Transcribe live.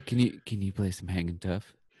Can you play some Hangin'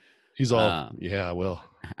 Tough? He's all, yeah, I will.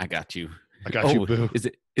 I got you. I got you, boo.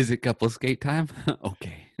 Is it couple skate time?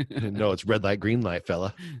 Okay. No, it's red light, green light,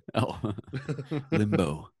 fella. Oh,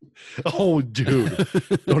 Limbo. Oh, dude.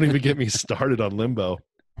 Don't even get me started on Limbo.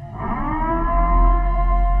 From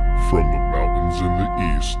the mountains in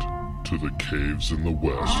the east to the caves in the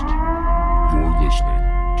west, you're listening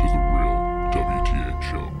to The Real WTH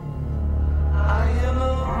Show. I am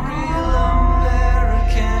a real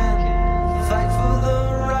American, fight for the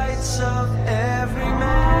rights of every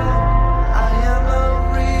man. I am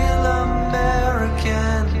a real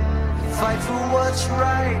American, fight for what's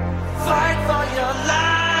right, fight for your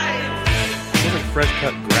life. It's like fresh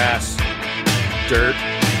cut grass, dirt,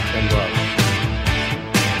 and love.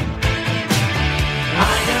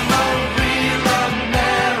 I am a real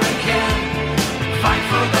American, fight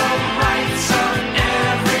for the rights of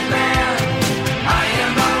every man. I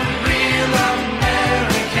am a real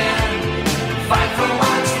American, fight for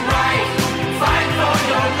what's right, fight for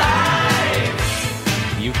your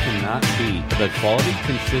life. You cannot beat the quality,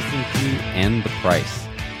 consistency, and the price.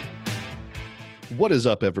 What is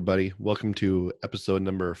up, everybody? Welcome to episode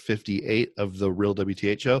number 58 of The Real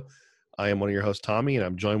WTH Show. I am one of your hosts, Tommy, and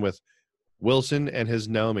I'm joined with Wilson and his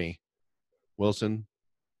Naomi. Wilson,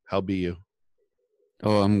 how be you?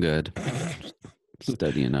 Oh, I'm good.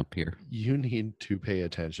 Studying up here. You need to pay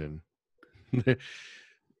attention.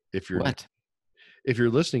 If you're What? if you're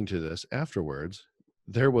listening to this afterwards,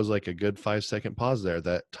 there was like a good 5-second pause there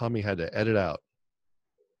that Tommy had to edit out.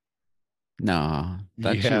 No,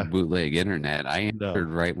 that's Yeah. your bootleg internet. I answered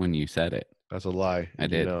right when you said it. That's a lie. I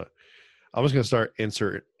did. I was gonna start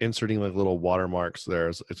inserting like little watermarks there.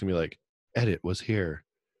 It's gonna be like, edit was here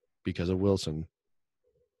because of Wilson.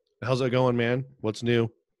 How's it going, man? What's new?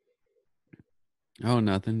 Oh,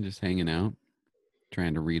 nothing. Just hanging out.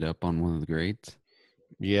 Trying to read up on one of the greats.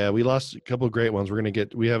 Yeah, we lost a couple of great ones.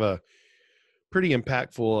 We have a pretty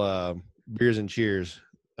impactful beers and cheers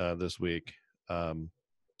this week.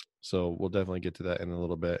 So we'll definitely get to that in a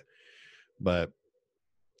little bit. But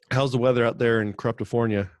how's the weather out there in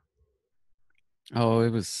Corruptifornia? Oh,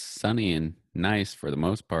 it was sunny and nice for the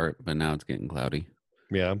most part, but now it's getting cloudy.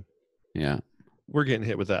 Yeah. Yeah. We're getting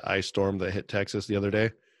hit with that ice storm that hit Texas the other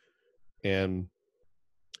day. And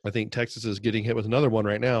I think Texas is getting hit with another one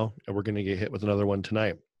right now, and we're going to get hit with another one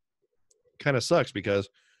tonight. Kind of sucks because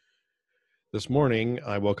this morning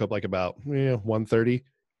I woke up like about 1:30,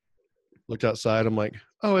 looked outside. I'm like,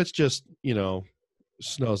 oh, it's just,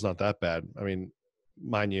 snow's not that bad. I mean,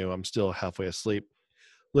 mind you, I'm still halfway asleep.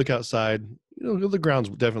 Look outside, the ground's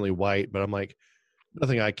definitely white, but I'm like,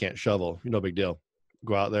 nothing I can't shovel. No big deal.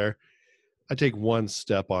 Go out there. I take one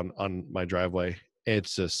step on my driveway.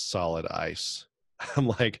 It's just solid ice. I'm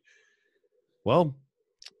like, well,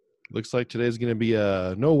 looks like today's going to be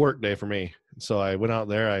a no work day for me. So I went out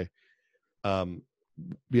there.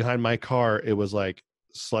 Behind my car, it was like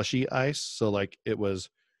slushy ice. So like it was,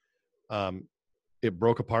 it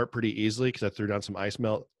broke apart pretty easily because I threw down some ice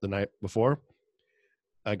melt the night before.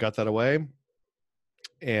 I got that away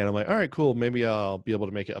and I'm like, all right, cool. Maybe I'll be able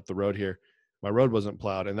to make it up the road here. My road wasn't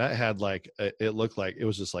plowed and that had it looked like it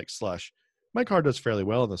was just like slush. My car does fairly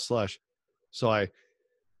well in the slush. So I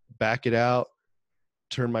back it out,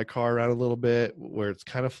 turn my car around a little bit where it's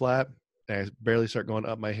kind of flat, and I barely start going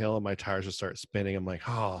up my hill and my tires just start spinning. I'm like,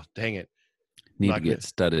 oh, dang it. Need to get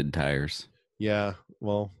studded tires. Yeah.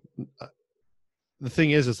 Well, the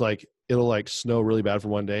thing is, it's like, it'll like snow really bad for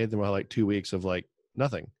one day. Then we'll have like 2 weeks of like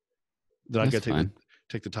nothing. Then I got to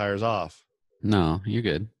take the tires off. No, you're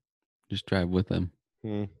good. Just drive with them.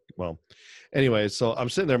 Well, anyway, so I'm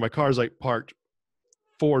sitting there. My car's like parked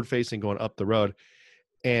forward facing going up the road.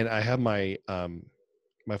 And I have my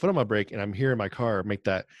my foot on my brake and I'm hearing my car make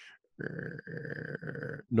that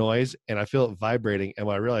noise and I feel it vibrating. And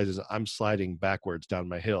what I realize is I'm sliding backwards down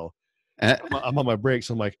my hill. I'm on my brakes.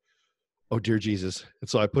 So I'm like, oh, dear Jesus. And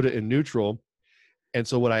so I put it in neutral. And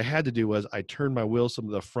so what I had to do was I turned my wheels so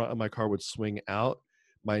the front of my car would swing out.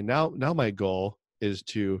 Now my goal is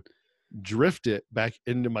to drift it back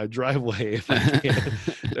into my driveway if I can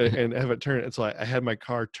and have it turn. And so I had my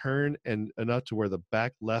car turn and enough to where the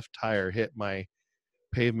back left tire hit my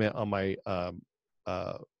pavement on my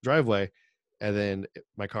driveway. And then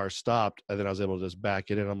my car stopped. And then I was able to just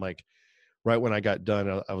back it in. I'm like, right when I got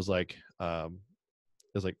done, I was like, it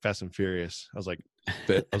was like Fast and Furious. I was like,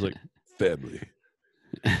 family.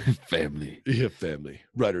 Family. Yeah, family.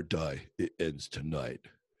 Ride or die. It ends tonight.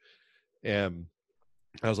 And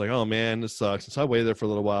I was like, oh man, this sucks. And so I waited there for a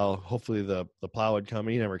little while. Hopefully the plow would come.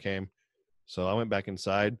 He never came. So I went back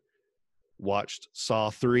inside, watched Saw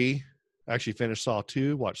 3. Actually finished Saw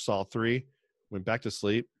 2, watched Saw 3, went back to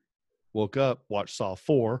sleep. woke up, watched Saw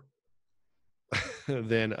 4.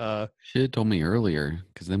 Then Should have told me earlier,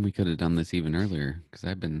 because then we could have done this even earlier. Because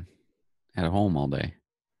I've been at home all day.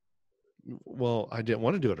 well, I didn't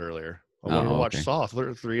want to do it earlier. I wanted to Oh, watch okay. Saw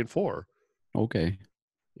 3 and 4. Okay.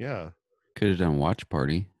 Yeah. Could have done watch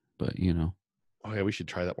party, but you know. Oh yeah, we should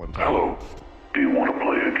try that one time. Hello. Do you want to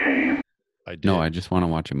play a game? I did. No, I just want to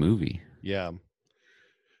watch a movie. Yeah.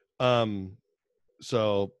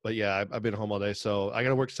 So, but yeah, I've been home all day, so I got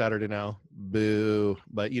to work Saturday now. Boo.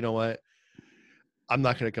 But you know what? I'm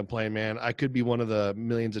not going to complain, man. I could be one of the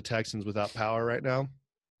millions of Texans without power right now.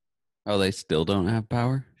 Oh, they still don't have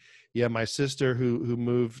power? Yeah, my sister who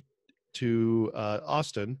moved to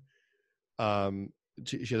Austin,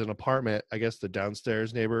 she has an apartment. I guess the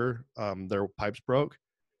downstairs neighbor, their pipes broke,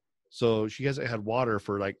 so she hasn't had water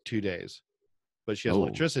for like 2 days, but she has Oh.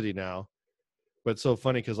 electricity now. But it's so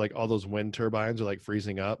funny because like all those wind turbines are like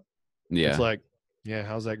freezing up. Yeah. It's like, yeah,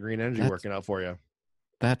 how's that green energy working out for you?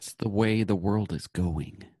 That's the way the world is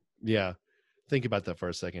going. Yeah, think about that for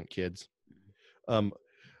a second, kids.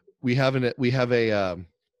 We have a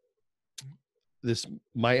this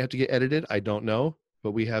might have to get edited. I don't know,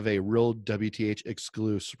 but we have a real WTH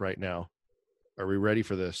exclusive right now. Are we ready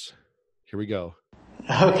for this? Here we go.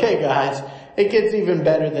 Okay, guys, it gets even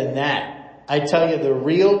better than that. I tell you, the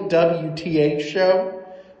real WTH show,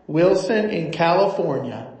 Wilson in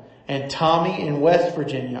California and Tommy in West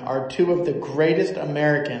Virginia are two of the greatest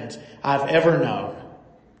Americans I've ever known.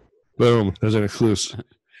 Boom! There's an exclusive.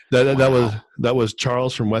 That was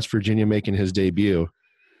Charles from West Virginia making his debut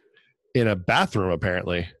in a bathroom.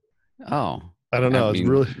 Apparently, Oh. I don't know. I It's mean,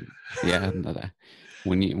 really. Yeah.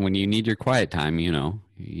 When you need your quiet time, you know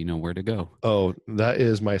where to go. Oh, that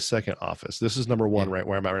is my second office. This is number one, Yeah. right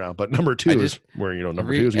where I'm at right now. But number two is where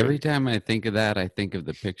number two is Every good. time I think of that, I think of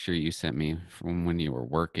the picture you sent me from when you were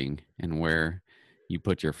working and where you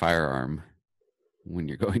put your firearm when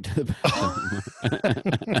you're going to the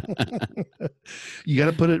bathroom. You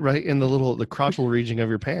got to put it right in the crotchal region of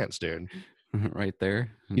your pants, dude. Right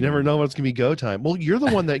there. You never know when it's gonna be go time. Well, you're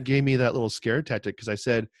the one that gave me that little scare tactic because I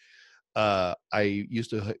said I used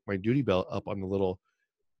to hook my duty belt up on the little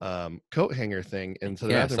coat hanger thing, and so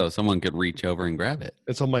Yeah, so someone could reach over and grab it.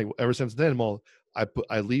 and so I'm like, ever since then, well,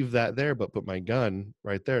 I leave that there, but put my gun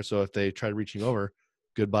right there, so if they try reaching over,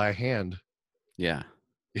 goodbye hand. Yeah.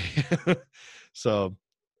 So,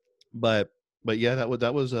 but yeah,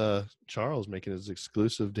 that was Charles making his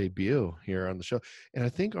exclusive debut here on the show, and I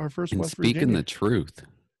think our first And West speaking Virginia the truth.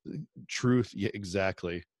 truth. Yeah,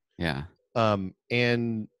 exactly. Yeah.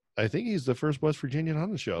 And I think he's the first West Virginian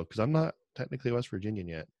on the show because I'm not technically West Virginian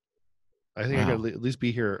yet. I think I Wow. got to at least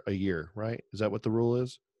be here a year, right? Is that what the rule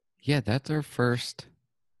is? Yeah, that's our first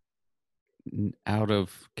out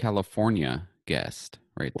of California guest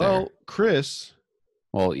right there. Well, Chris,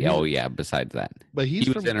 Well, yeah, he's- oh yeah, besides that. but he's He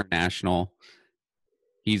was from international.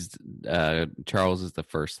 He's Charles is the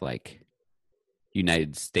first like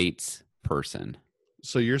United States person.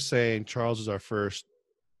 so you're saying Charles is our first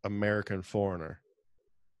American foreigner.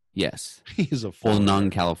 Yes. He's a Well, foreigner.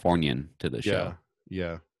 non-Californian to the show.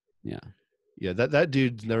 Yeah. Yeah. That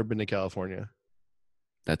dude's never been to California.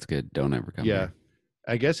 That's good. Don't ever come Yeah. here.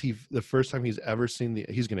 I guess the first time he's ever seen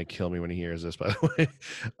he's gonna kill me when he hears this, by the way.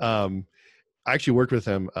 I actually worked with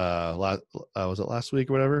him was it last week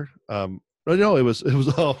or whatever? No, it was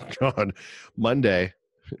oh god, Monday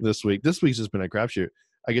this week. This week's just been a crapshoot.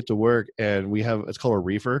 I get to work and it's called a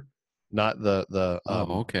reefer, not the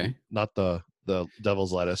Okay. not the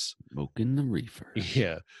devil's lettuce. Smoking the reefer.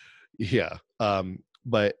 Yeah.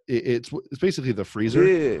 But it's basically the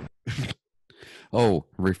freezer. Oh,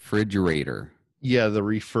 refrigerator. Yeah, the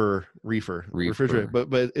refrigerator.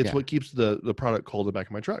 But it's Yeah. what keeps the product cold in the back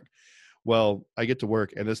of my truck. Well, I get to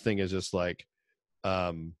work and this thing is just like,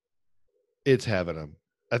 it's having them.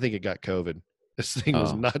 I think it got COVID. This thing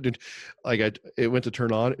was Oh. not doing it went to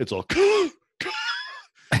turn on. It's all.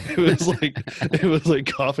 it was like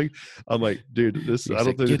coughing. I'm like, dude, this He I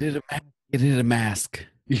don't said, think. get it a mask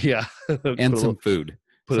Yeah, and some food.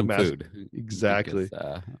 put a Some mask- food. exactly.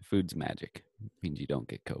 Because, food's magic. Means you don't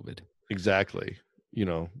get COVID. Exactly.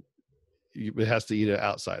 It has to eat it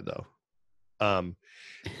outside though.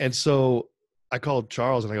 And so I called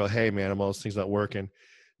Charles and I go, hey man, all those things not working.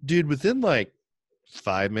 Dude, within like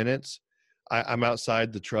 5 minutes, I'm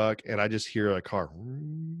outside the truck and I just hear a car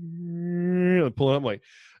pulling up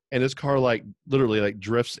and this car like literally like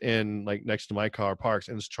drifts in like next to my car, parks,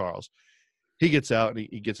 and it's Charles. He gets out and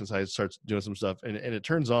he gets inside, starts doing some stuff, and it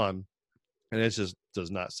turns on and it just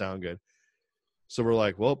does not sound good. So we're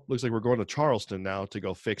like, well, looks like we're going to Charleston now to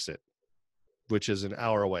go fix it, which is an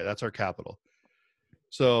hour away. That's our capital.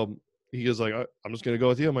 So he was like, I'm just going to go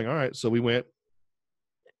with you. I'm like, all right. So we went,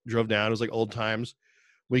 drove down. It was like old times.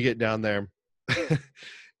 We get down there.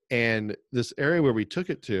 And this area where we took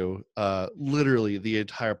it to, literally the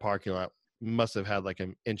entire parking lot must have had like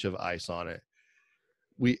an inch of ice on it.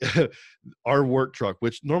 We, our work truck,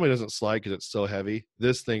 which normally doesn't slide because it's so heavy,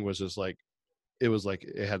 this thing was just like, it was like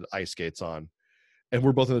it had ice skates on. And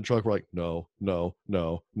we're both in the truck. We're like, no.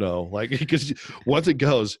 Like, because once it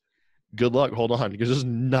goes, good luck, hold on, because there's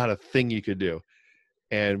not a thing you could do.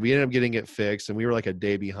 And we ended up getting it fixed, and we were like a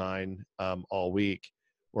day behind all week,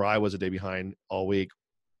 or I was a day behind all week.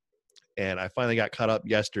 And I finally got caught up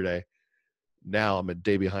yesterday. Now I'm a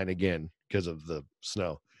day behind again because of the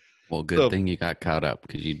snow. Well, good thing you got caught up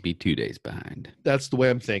because you'd be 2 days behind. That's the way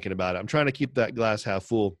I'm thinking about it. I'm trying to keep that glass half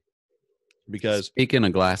full because... Speaking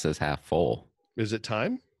of glasses half full. Is it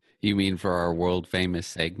time? You mean for our world famous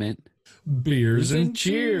segment? Beers and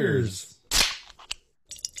cheers.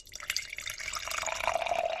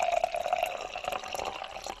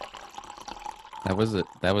 That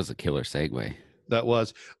was a killer segue. That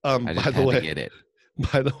was. I just by had the way, to get it.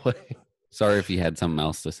 by the way, Sorry if you had something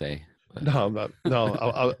else to say. But... no, I'm not.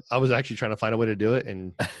 No, I was actually trying to find a way to do it,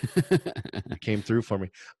 and it came through for me.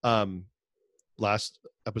 Last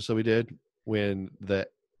episode we did when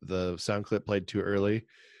the sound clip played too early,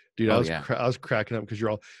 dude. I was cracking up because you're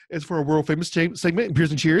all. It's for a world famous segment.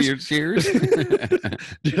 Beers and cheers. Beers, cheers.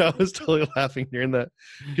 Dude, I was totally laughing hearing that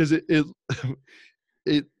because it.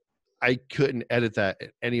 I couldn't edit that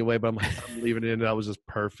anyway, but I'm leaving it in. That was just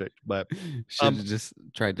perfect. But should have just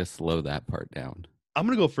tried to slow that part down. I'm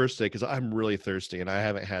gonna go first today because I'm really thirsty and I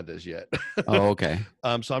haven't had this yet. Oh, okay.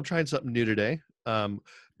 So I'm trying something new today.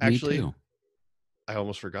 Actually, Me too. I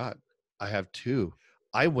almost forgot. I have two.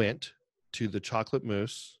 I went to the chocolate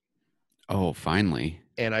mousse. Oh, finally.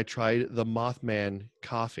 And I tried the Mothman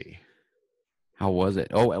coffee. How was it?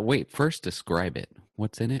 Oh, wait. First, describe it.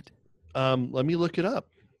 What's in it? Let me look it up.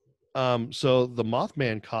 So the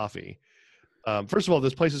Mothman coffee. First of all,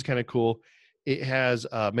 this place is kind of cool. It has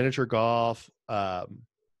miniature golf,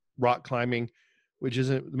 rock climbing, which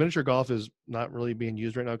isn't, the miniature golf is not really being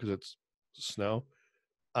used right now because it's snow.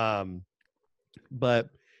 But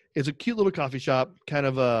it's a cute little coffee shop, kind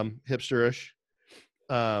of hipsterish.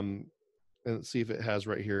 And let's see if it has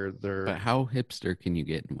right here. But how hipster can you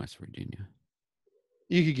get in West Virginia?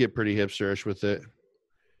 You could get pretty hipsterish with it.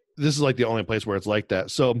 This is like the only place where it's like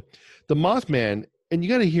that. So the Mothman, and you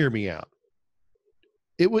got to hear me out.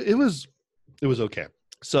 It was okay.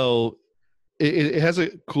 So it has a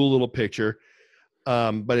cool little picture,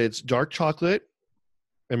 but it's dark chocolate.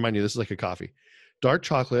 And mind you, this is like a coffee. Dark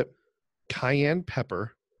chocolate, cayenne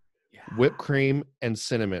pepper, whipped cream, and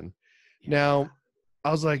cinnamon. Now,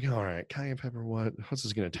 I was like, all right, cayenne pepper, what's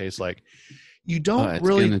this going to taste like? You don't it's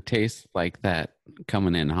really... It's going to taste like that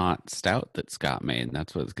coming in hot stout that Scott made.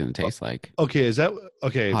 That's what it's going to taste like. Okay, is that...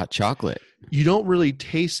 Okay. Hot chocolate. You don't really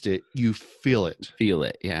taste it. You feel it. Feel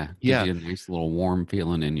it, yeah. Yeah. Gives you a nice little warm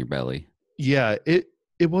feeling in your belly. Yeah, it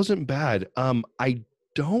wasn't bad. I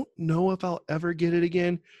don't know if I'll ever get it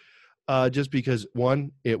again, just because,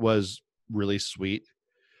 one, it was really sweet.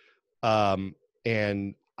 And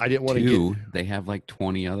I didn't want to get... They have like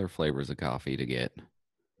 20 other flavors of coffee to get.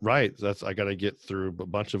 Right. I got to get through a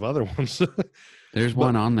bunch of other ones. There's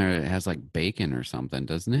one on there that has like bacon or something,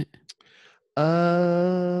 doesn't it?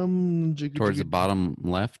 Towards the bottom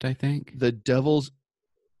left, I think. The devil's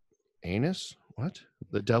anus? What?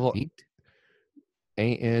 The devil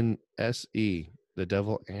A-N-S-E. The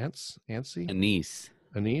devil ants? Antsy? Anise.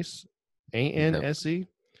 Anise? A-N-S-E?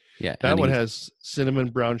 Yeah. That one anise. has cinnamon,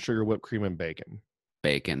 brown sugar, whipped cream, and bacon.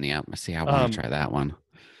 Bacon, yeah. See, I want to try that one.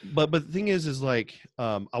 But the thing is like,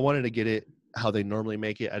 I wanted to get it how they normally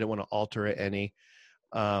make it. I didn't want to alter it any.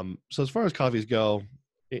 So as far as coffees go,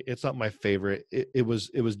 it's not my favorite. It was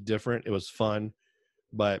different. It was fun,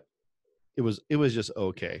 but it was just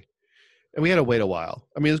okay. And we had to wait a while.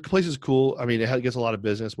 I mean, this place is cool. I mean, it gets a lot of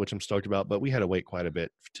business, which I'm stoked about, but we had to wait quite a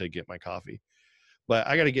bit to get my coffee. But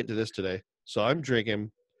I got to get to this today. So I'm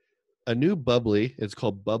drinking a new bubbly. It's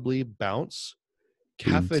called Bubbly Bounce.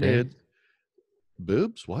 Caffeinated.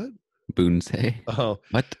 Boobs? What? Boonsay. Oh.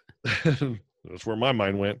 What? That's where my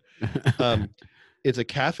mind went. It's a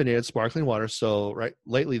caffeinated sparkling water. So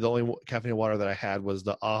lately, the only caffeinated water that I had was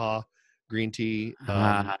the AHA green tea.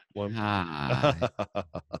 One.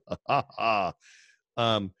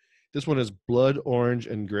 This one is blood orange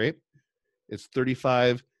and grape. It's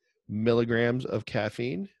 35 milligrams of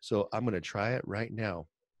caffeine. So I'm going to try it right now.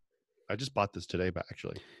 I just bought this today, but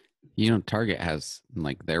actually. You know, Target has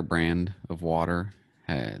like their brand of water.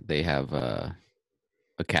 They have a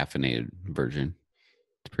caffeinated version.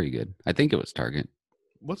 It's pretty good. I think it was Target.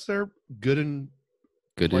 what's their Good and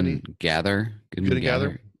Good Plenty? and Gather. Good and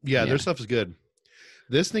Gather? Yeah, their stuff is good.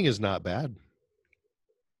 This thing is not bad.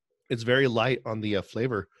 It's very light on the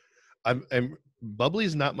flavor. I'm bubbly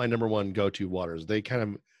is not my number one go-to waters. They kind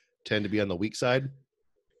of tend to be on the weak side.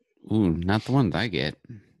 Ooh, not the ones I get.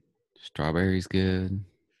 Strawberry's good.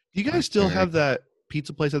 Do you guys still Blackberry. have that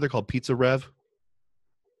pizza place out there called Pizza Rev?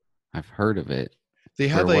 I've heard of it. They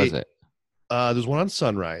have Where was it? There's one on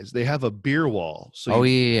Sunrise. They have a beer wall. So Oh,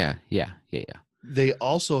 yeah. They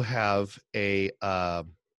also have a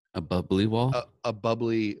bubbly wall? a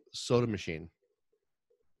bubbly soda machine.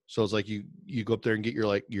 So it's like you go up there and get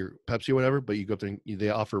your Pepsi or whatever, but you go up there and they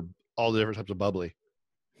offer all the different types of bubbly,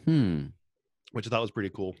 which I thought was pretty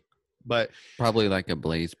cool. But probably like a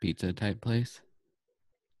Blaze Pizza type place.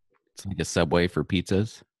 It's like a Subway for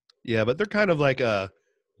pizzas. Yeah, but they're kind of like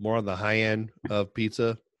more on the high end of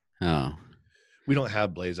pizza. Oh, we don't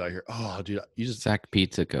have Blaze out here. Oh, dude, Zach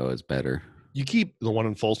Pizza Co. is better. You keep the one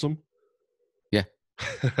in Folsom? Yeah.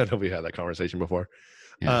 I know we had that conversation before.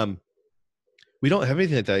 Yeah. We don't have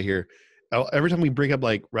anything like that here. Every time we bring up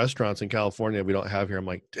like restaurants in California we don't have here, I'm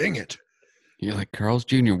like, dang it. You're like, Carl's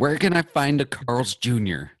Jr. Where can I find a Carl's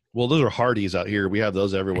Jr.? Well, those are Hardee's out here. We have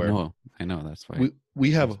those everywhere. I know. That's why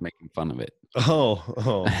we have I was making fun of it.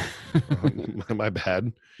 Oh, my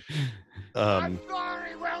bad. I'm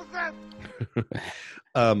sorry, Wilson.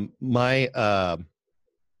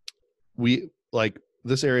 We like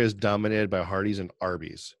this area is dominated by Hardee's and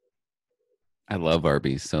Arby's. I love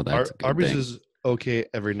Arby's, so that's a good Arby's thing. is okay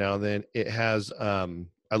every now and then. It has I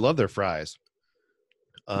love their fries.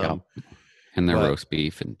 Yep. And their roast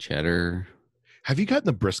beef and cheddar. Have you gotten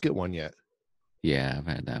the brisket one yet? Yeah, I've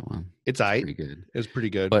had that one. It's pretty good. It's pretty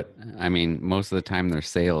good. But I mean, most of the time their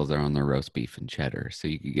sales are on their roast beef and cheddar, so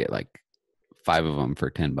you could get like 5 of them for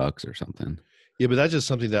 $10 or something. Yeah, but that's just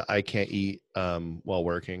something that I can't eat while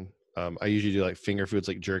working. I usually do like finger foods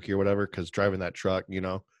like jerky or whatever because driving that truck, it's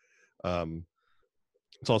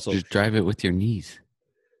also just drive it with your knees.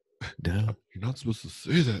 Duh. You're not supposed to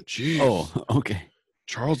say that. Jeez. Oh, okay.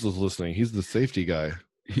 Charles is listening. He's the safety guy.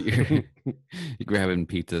 You're grabbing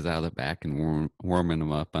pizzas out of the back and warming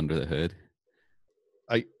them up under the hood.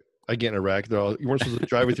 I get in a wreck. They're all, you weren't supposed to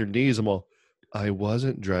drive with your knees. I'm all, I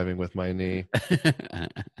wasn't driving with my knee.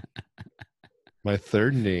 My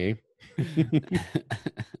third knee.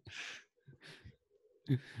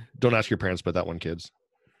 Don't ask your parents about that one, kids.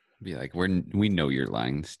 Be like, we know you're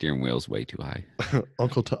lying. The steering wheel's way too high.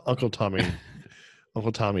 Uncle Tommy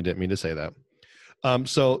didn't mean to say that.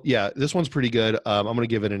 So yeah, this one's pretty good. I'm gonna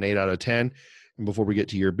give it an 8 out of 10. And before we get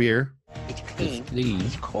to your beer, it's clean,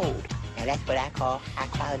 it's cold, and that's what I call high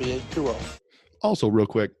quality H2O. Also, real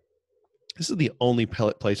quick, this is the only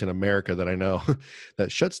pellet place in America that I know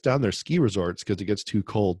that shuts down their ski resorts because it gets too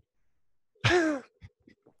cold.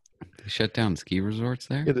 They shut down ski resorts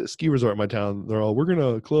there? Yeah, the ski resort in my town, they're all, we're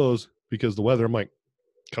gonna close because the weather. I'm like,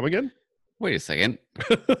 come again? Wait a second.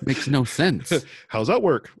 Makes no sense. How's that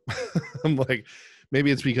work? I'm like, maybe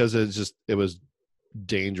it's because it was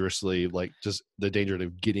dangerously, like, just the danger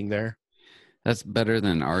of getting there. That's better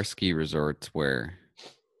than our ski resorts where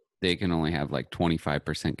they can only have like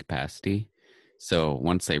 25% capacity. So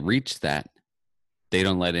once they reach that, they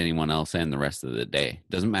don't let anyone else in the rest of the day.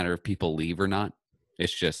 Doesn't matter if people leave or not.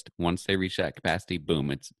 It's just once they reach that capacity, boom,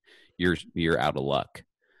 it's you're out of luck.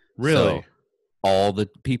 Really? So all the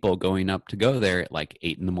people going up to go there at like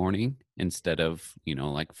 8 a.m. instead of,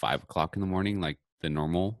 like 5 o'clock in the morning, like the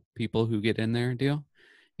normal people who get in there deal.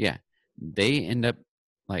 Yeah. They end up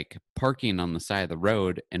like parking on the side of the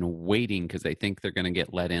road and waiting because they think they're going to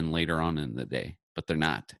get let in later on in the day, but they're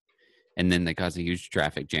not. And then they cause a huge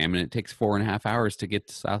traffic jam and it takes 4.5 hours to get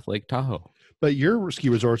to South Lake Tahoe. But your ski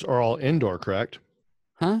resorts are all indoor, correct?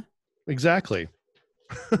 Huh? Exactly.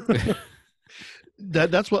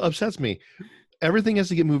 That's what upsets me. Everything has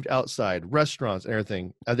to get moved outside, restaurants and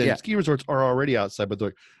everything. And then ski resorts are already outside, but they're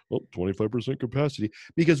like, well, 25% capacity.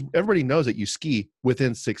 Because everybody knows that you ski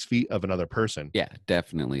within 6 feet of another person. Yeah,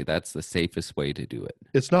 definitely. That's the safest way to do it.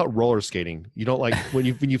 It's not roller skating. You don't like when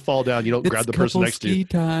you fall down, you don't grab the person next to you.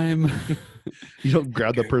 Time. You don't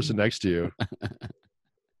grab the person next to you.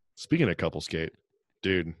 Speaking of couple skate,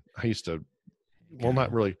 dude, I used to, well,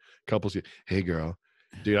 not really couple skate. Hey, girl.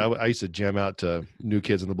 Dude, I used to jam out to New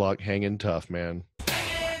Kids on the Block, Hanging Tough, man.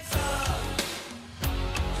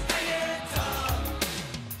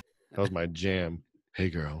 That was my jam. Hey,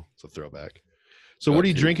 girl. It's a throwback. So what are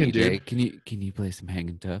you drinking, DJ, dude? Can you play some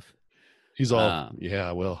Hanging Tough? He's all, yeah,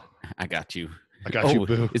 I will. I got you. I got you, Oh,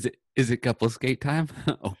 boo. is it couple skate time?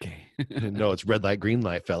 Okay. No, it's red light, green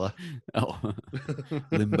light, fella. Oh,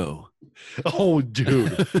 limbo. Oh,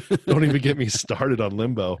 dude. Don't even get me started on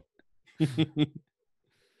limbo.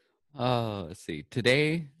 Oh, let's see.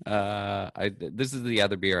 Today, this is the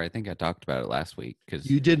other beer. I think I talked about it last week because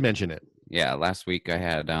You did mention it. yeah, last week I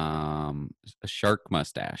had a shark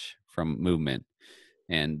mustache from Movement,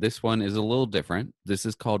 and this one is a little different. This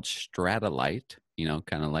is called Stratolite,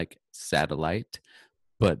 kind of like satellite,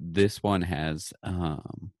 but this one has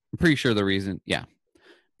I'm pretty sure the reason, yeah,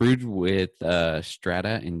 brewed with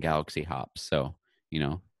Strata and Galaxy hops. So,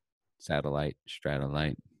 satellite,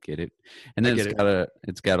 Stratolite, get it? And I then get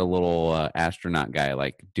it's got a little astronaut guy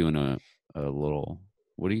like doing a little,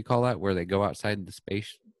 what do you call that? Where they go outside the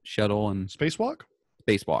space shuttle and Spacewalk?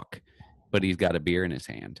 spacewalk. But he's got a beer in his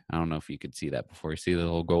hand. I don't know if you could see that before. You see the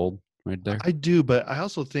little gold right there? I do, but I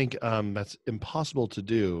also think that's impossible to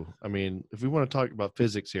do. I mean, if we want to talk about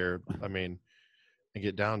physics here, and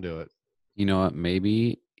get down to it. You know what?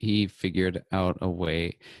 Maybe he figured out a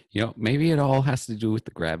way. Maybe it all has to do with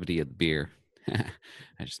the gravity of the beer.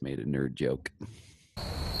 I just made a nerd joke.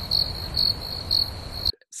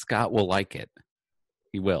 Scott will like it.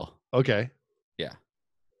 He will. Okay. Yeah.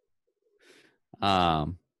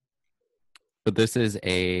 But this is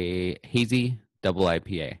a hazy double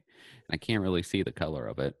IPA. And I can't really see the color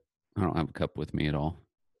of it. I don't have a cup with me at all.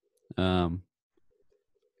 But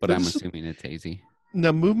I'm assuming it's hazy.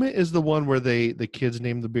 Now, Movement is the one where the kids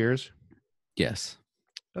name the beers. Yes.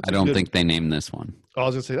 That's I don't think they named this one. I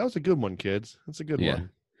was gonna say that was a good one, kids. That's a good one.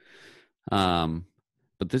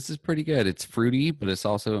 But this is pretty good. It's fruity, but it's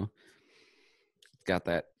got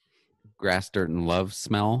that grass, dirt, and love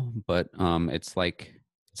smell. But it's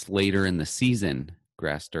later in the season,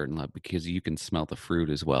 grass, dirt, and love, because you can smell the fruit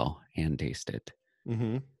as well and taste it.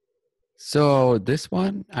 Mm-hmm. So this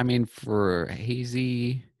one, for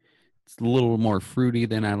hazy, it's a little more fruity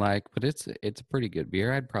than I like, but it's a pretty good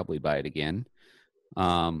beer. I'd probably buy it again.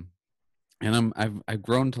 And I've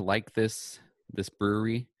grown to like this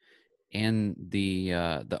brewery, and the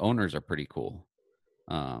owners are pretty cool.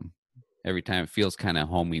 Every time it feels kind of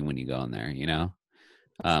homey when you go in there,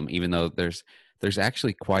 even though there's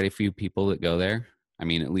actually quite a few people that go there. At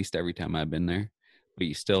least every time I've been there, but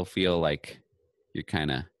you still feel like you're kind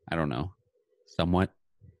of, I don't know, somewhat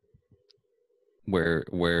where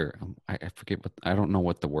I forget I don't know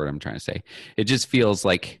what the word I'm trying to say. It just feels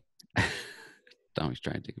like Tommy's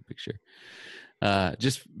trying to take a picture.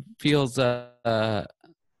 Just feels it's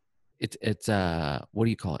what do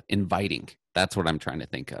you call it? Inviting. That's what I'm trying to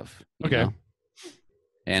think of. You know?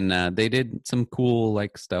 And they did some cool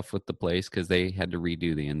stuff with the place because they had to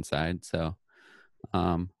redo the inside. So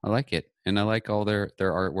I like it, and I like all their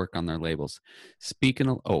artwork on their labels.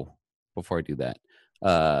 Speaking of, before I do that,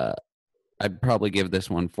 I'd probably give this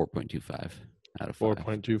one 4.25 out of 5.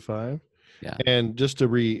 4.25. Yeah. And just to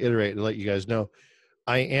reiterate and let you guys know,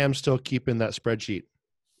 I am still keeping that spreadsheet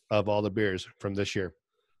of all the beers from this year.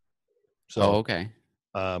 So, okay.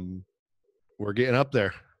 We're getting up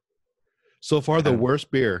there. So far, the worst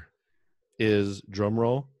beer is,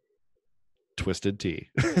 drumroll, Twisted Tea.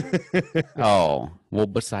 Oh, well,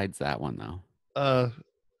 besides that one, though.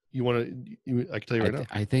 You want to, I can tell you right now.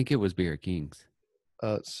 I think it was Beer Kings.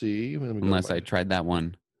 Let's see. Unless I tried that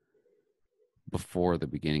one before the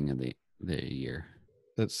beginning of the year.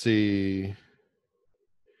 Let's see.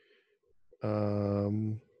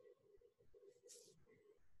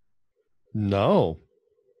 No.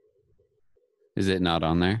 Is it not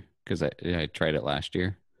on there? Because I tried it last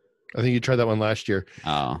year. I think you tried that one last year.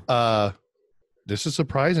 Oh. This is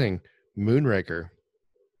surprising. Moonraker.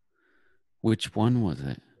 Which one was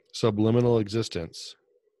it? Subliminal Existence.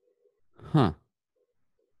 Huh.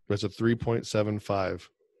 That's a 3.75.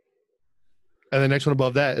 And the next one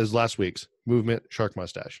above that is last week's Movement Shark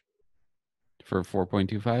Mustache. For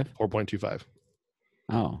 4.25? 4.25.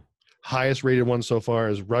 Oh. Highest rated one so far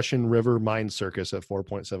is Russian River Mind Circus at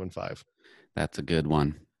 4.75. That's a good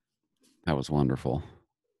one. That was wonderful.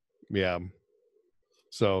 Yeah.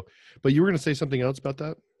 So, but you were going to say something else about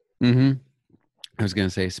that? Mm-hmm. I was going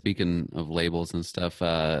to say, speaking of labels and stuff,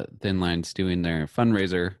 Thin Line's doing their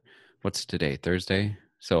fundraiser. What's today? Thursday?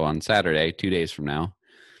 So on Saturday, 2 days from now.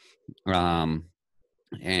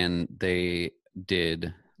 And they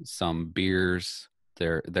did some beers,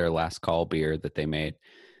 their last call beer that they made.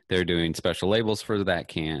 They're doing special labels for that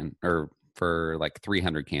can, or for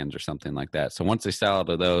 300 cans or something like that. So once they sell out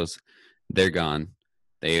of those, they're gone.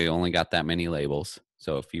 They only got that many labels.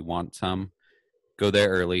 So if you want some, go there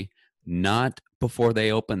early. Not before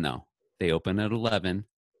they open, though. They open at 11.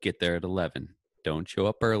 Get there at 11. don't show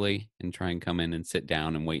up early and try and come in and sit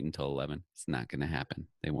down and wait until 11. It's not going to happen.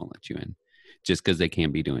 They won't let you in just because they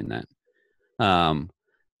can't be doing that.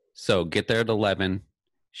 So get there at 11.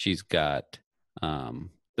 She's got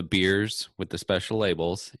the beers with the special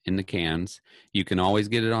labels in the cans. You can always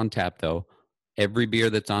get it on tap, though. Every beer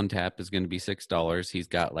that's on tap is going to be $6. He's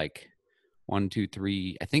got like 1, 2,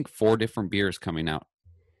 3, I think 4 different beers coming out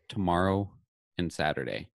tomorrow and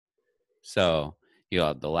Saturday. So you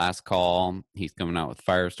have the last call. He's coming out with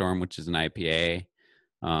Firestorm, which is an IPA.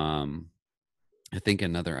 I think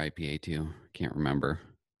another IPA too. Can't remember.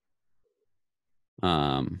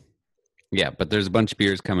 Yeah, but there's a bunch of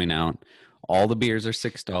beers coming out. All the beers are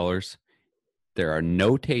 $6. There are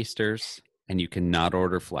no tasters, and you cannot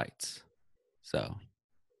order flights. So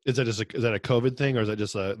Is that a COVID thing, or is that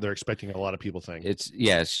just they're expecting a lot of people thing?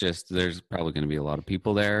 it's just there's probably going to be a lot of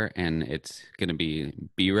people there, and it's going to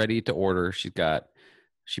be ready to order. She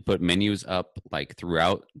put menus up like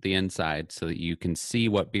throughout the inside so that you can see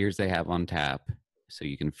what beers they have on tap, so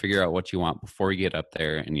you can figure out what you want before you get up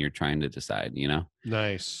there and you're trying to decide, you know.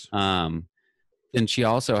 Nice. Then she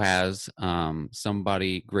also has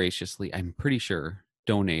somebody graciously, I'm pretty sure,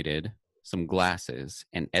 donated some glasses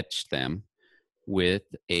and etched them with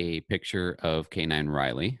a picture of K9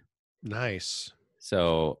 Riley. Nice.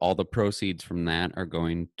 So all the proceeds from that are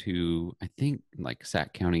going to, I think, like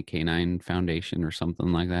Sac County K9 Foundation or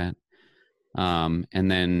something like that.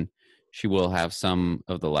 And then she will have some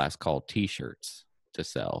of the last call T-shirts to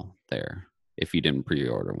sell there if you didn't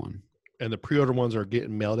pre-order one. And the pre-order ones are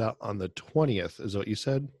getting mailed out on the 20th, is what you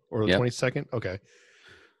said? Or the 22nd? Okay.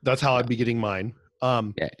 That's how I'd be getting mine. Yeah.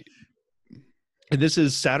 And this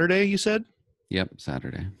is Saturday, you said? Yep,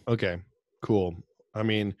 Saturday. Okay, cool. I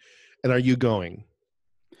mean, and are you going?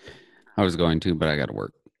 I was going to, but I got to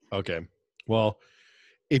work. Okay. Well,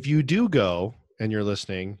 if you do go and you're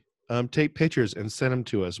listening, take pictures and send them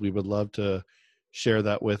to us. We would love to share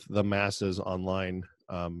that with the masses online.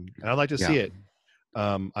 And I'd like to see it.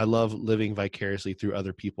 I love living vicariously through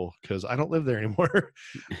other people because I don't live there anymore.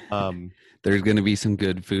 There's going to be some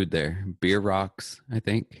good food there. Beer Rocks, I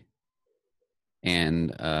think.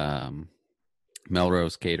 And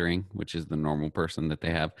Melrose Catering, which is the normal person that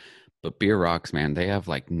they have. But Beer Rocks, man, they have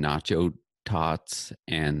like nacho tots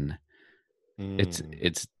and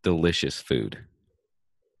it's delicious food.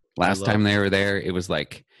 Last time they were there, it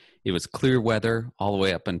was clear weather all the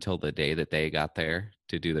way up until the day that they got there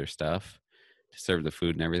to do their stuff, to serve the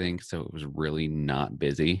food and everything. So it was really not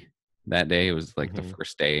busy that day. It was like the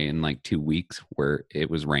first day in like 2 weeks where it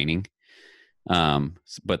was raining.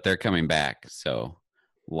 But they're coming back. So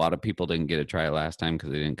a lot of people didn't get to try it last time because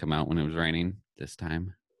they didn't come out when it was raining. This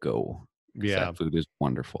time, go. Yeah. That food is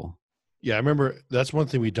wonderful. Yeah, I remember that's one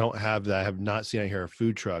thing we don't have that I have not seen out here are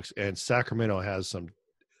food trucks. And Sacramento has some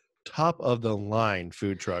top of the line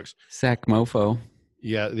food trucks. Sac Mofo.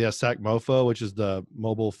 Yeah, Sac Mofo, which is the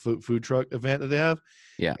mobile food truck event that they have.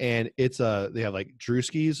 Yeah. And it's they have like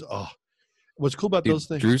Drewski's. Oh, what's cool about those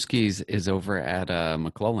things? Drewski's is over at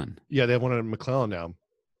McClellan. Yeah, they have one at McClellan now.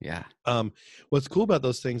 Yeah. What's cool about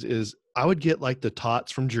those things is I would get like the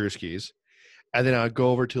tots from Drewski's, and then I'd go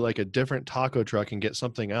over to like a different taco truck and get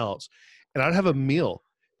something else. And I'd have a meal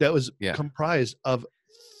that was comprised of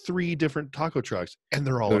 3 different taco trucks, and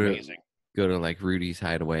they're all amazing. Go to like Rudy's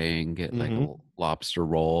Hideaway and get like a lobster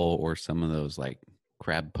roll or some of those like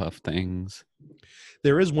crab puff things.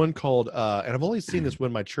 There is one called, and I've only seen this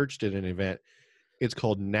when my church did an event. It's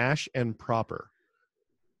called Nash and Proper.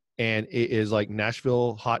 And it is like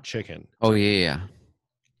Nashville hot chicken. Oh, yeah.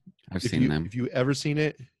 I've seen them. If you ever seen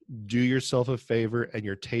it, do yourself a favor and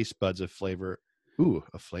your taste buds a flavor. Ooh,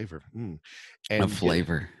 a flavor. And a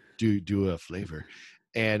flavor. Do a flavor.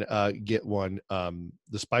 And get one.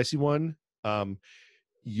 The spicy one,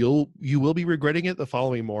 you will be regretting it the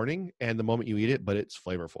following morning and the moment you eat it, but it's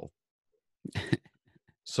flavorful.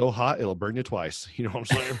 So hot, it'll burn you twice. You know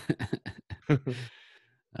what I'm saying?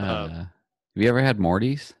 Have you ever had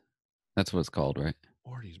Morty's? That's what it's called, right?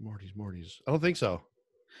 Morty's. I don't think so.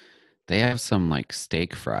 They have some like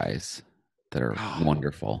steak fries that are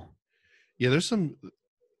wonderful. Yeah, there's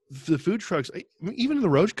the food trucks, even the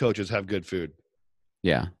roach coaches have good food.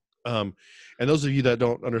 Yeah. And those of you that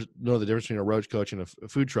don't know the difference between a roach coach and a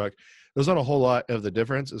food truck, there's not a whole lot of the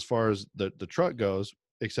difference as far as the truck goes,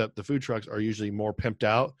 except the food trucks are usually more pimped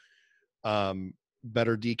out,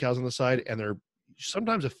 better decals on the side, and they're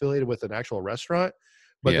sometimes affiliated with an actual restaurant.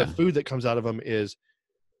 But the food that comes out of them is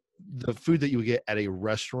the food that you would get at a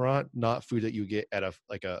restaurant, not food that you get at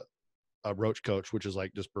a roach coach, which is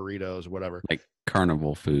like just burritos or whatever. Like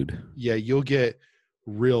carnival food. Yeah, you'll get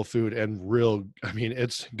real food and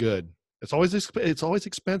it's good. It's always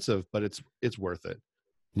expensive, but it's worth it.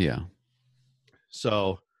 Yeah.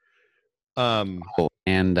 So,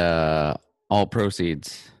 And all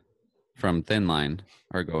proceeds from Thin Line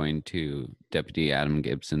are going to Deputy Adam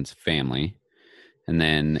Gibson's family. And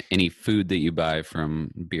then any food that you buy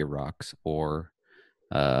from Beer Rocks or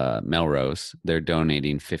Melrose, they're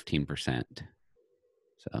donating 15%.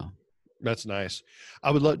 So that's nice.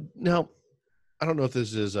 I would love now. I don't know if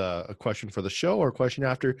this is a question for the show or a question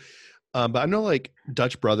after, but I know like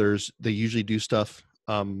Dutch Brothers, they usually do stuff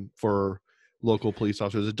for local police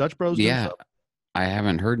officers. The Dutch Bros, yeah, do stuff? I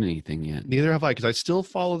haven't heard anything yet. Neither have I, because I still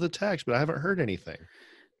follow the text, but I haven't heard anything.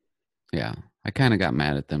 Yeah, I kind of got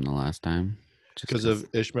mad at them the last time because of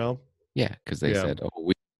Ishmael. Yeah, because they said, "Oh,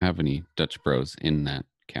 we don't have any Dutch Bros in that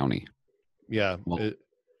county." Yeah, well,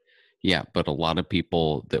 yeah, but a lot of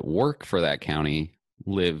people that work for that county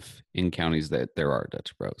live in counties that there are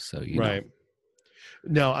Dutch Bros. So you know.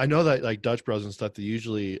 Now I know that like Dutch Bros and stuff, they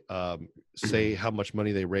usually say how much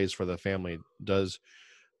money they raise for the family. Does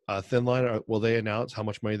Thin Line, will they announce how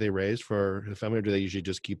much money they raise for the family, or do they usually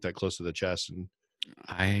just keep that close to the chest? And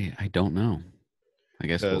I don't know. I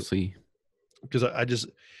guess we'll see. Because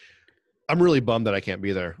I'm really bummed that I can't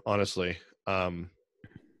be there, honestly.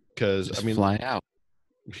 Because I mean, fly out.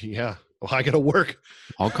 Yeah, well, I gotta work.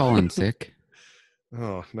 I'll call in sick.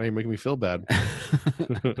 Oh, now you're making me feel bad.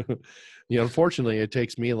 Unfortunately, it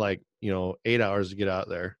takes me 8 hours to get out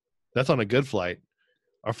there. That's on a good flight.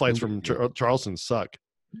 Our flights from Charleston suck.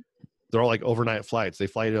 They're all like overnight flights. They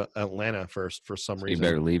fly to Atlanta first for some reason. You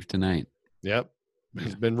better leave tonight. Yep,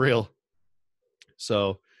 it's been real.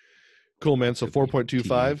 So cool, man. So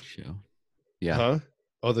 4.25. Yeah. Huh?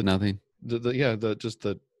 Oh, nothing. The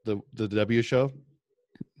W show.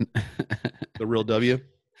 The real W.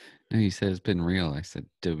 No, you said it's been real. I said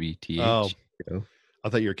WTH. Oh, I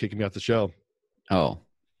thought you were kicking me off the show. Oh.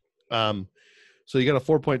 So you got a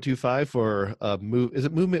 4.25 for is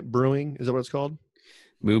it Movement Brewing? Is that what it's called?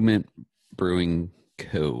 Movement Brewing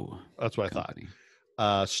Co. That's what Company.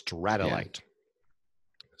 I thought. Stratolite. Yeah.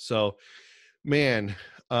 So, man,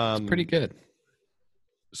 it's pretty good.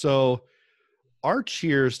 So our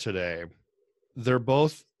cheers today, they're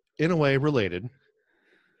both in a way related.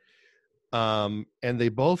 And they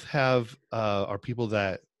both have are people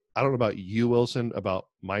that I don't know about you, Wilson, about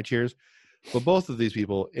my cheers, but both of these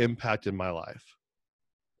people impacted my life.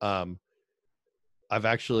 I've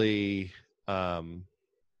actually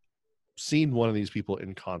seen one of these people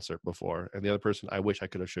in concert before, and the other person, I wish I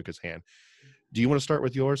could have shook his hand. Do you want to start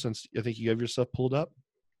with yours, since I think you have your stuff pulled up?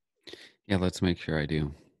 Yeah, let's make sure I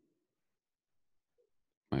do.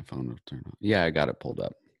 My phone will turn on. Yeah, I got it pulled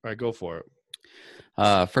up. All right, go for it.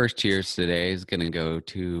 First cheers today is going to go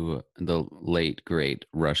to the late, great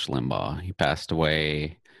Rush Limbaugh. He passed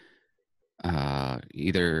away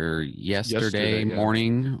either yesterday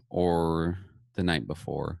morning or the night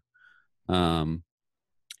before.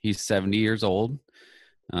 He's 70 years old.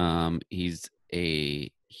 He's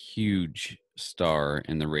a huge star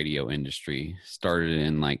in the radio industry. Started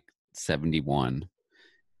in 71.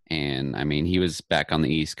 And I mean, he was back on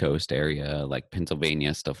the East Coast area, like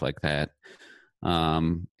Pennsylvania, stuff like that.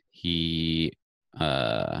 He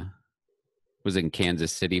was in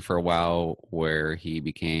Kansas City for a while, where he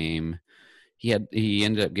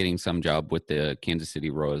ended up getting some job with the Kansas City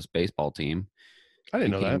Royals baseball team. I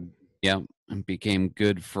didn't know that. Yeah, and became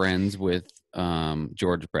good friends with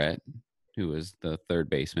George Brett, who was the third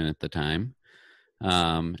baseman at the time.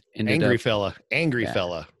 Angry fella.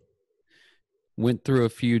 Went through a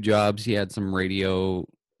few jobs. He had some radio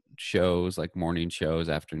shows, like morning shows,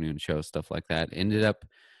 afternoon shows, stuff like that. Ended up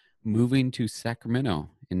moving to Sacramento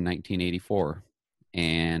in 1984,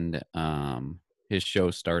 and his show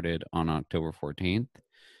started on October 14th.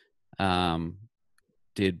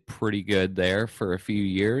 Did pretty good there for a few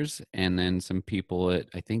years, and then some people at,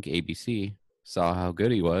 I think, ABC saw how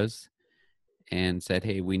good he was and said,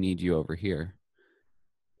 "Hey, we need you over here."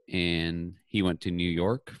 And he went to New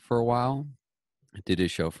York for a while, did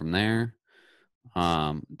his show from there.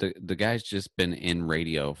 The guy's just been in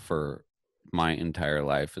radio for my entire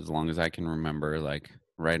life, as long as I can remember, like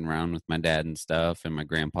riding around with my dad and stuff, and my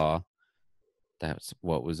grandpa. That's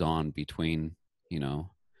what was on between,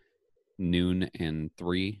 noon and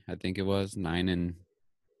 3, I think it was 9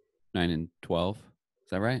 and 12. Is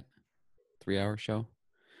that right? 3-hour show.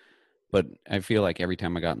 But I feel like every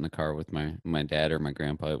time I got in the car with my dad or my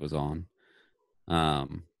grandpa, it was on.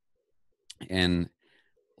 And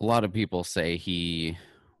a lot of people say he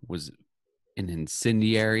was an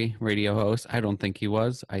incendiary radio host. I don't think he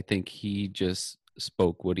was. I think he just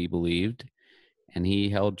spoke what he believed, and he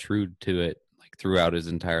held true to it throughout his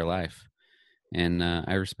entire life. And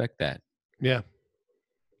I respect that. Yeah.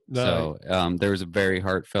 No, So there was a very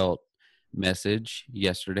heartfelt message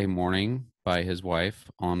yesterday morning by his wife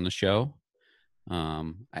on the show.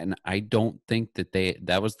 And I don't think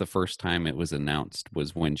that was the first time it was announced,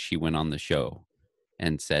 was when she went on the show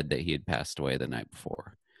and said that he had passed away the night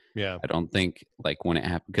before. yeah. I don't think like when it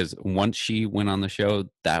happened, because once she went on the show,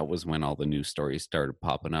 that was when all the news stories started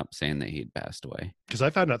popping up saying that he had passed away. Because I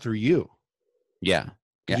found out through you. Yeah.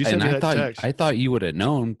 Because you sent And me that text. I thought you would have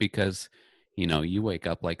known because, you know, you wake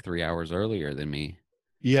up like 3 hours earlier than me.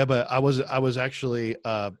 Yeah, but I was actually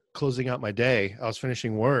closing out my day. I was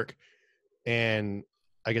finishing work, and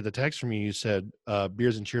I get the text from you. You said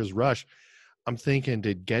Beers and Cheers Rush. I'm thinking,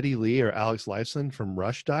 did Geddy Lee or Alex Lifeson from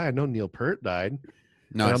Rush die? I know Neil Peart died.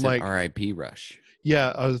 No, And I I'm said like, R.I.P. Rush.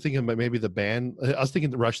 yeah, I was thinking about maybe the band. I was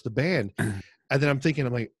thinking the Rush the band, and then I'm thinking,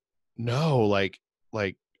 I'm like, no, like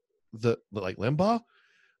the like Limbaugh.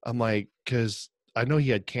 I'm like, because I know he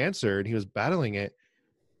had cancer and he was battling it,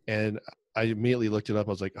 and I immediately looked it up. I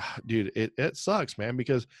was like, "Ah, dude, it sucks, man,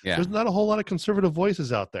 because Yeah. there's not a whole lot of conservative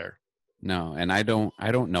voices out there. No, and I don't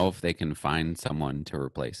know if they can find someone to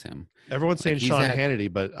replace him. Everyone's saying Like, he's Sean had-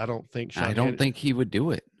 Hannity, but I don't think Sean. I don't think he would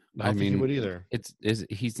do it. I don't think he would either.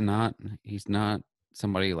 He's not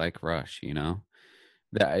somebody like Rush, you know.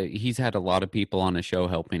 That he's had a lot of people on the show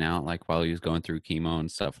helping out, like while he was going through chemo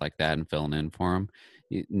and stuff like that, and filling in for him.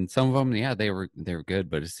 And some of them, yeah, they were good,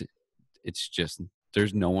 but it's just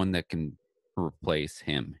there's no one that can replace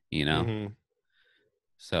him, you know. Mhm.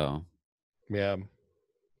 So Yeah.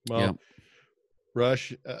 Well, Yep.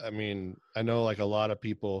 Rush. I mean, I know like a lot of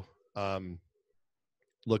people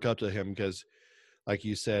look up to him because, like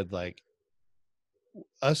you said, like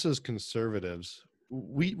us as conservatives,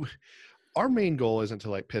 our main goal isn't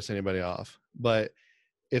to like piss anybody off, but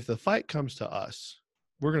if the fight comes to us,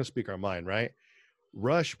 we're going to speak our mind, right?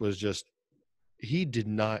 Rush was just, he did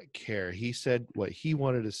not care. He said what he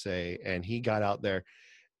wanted to say, and he got out there,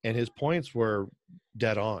 and his points were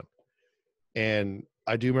dead on. And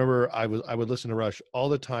I do remember I would listen to Rush all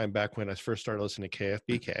the time back when I first started listening to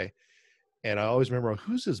KFBK. And I always remember,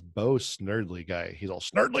 who's this Bo Snerdley guy? He's all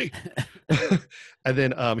Snerdley. And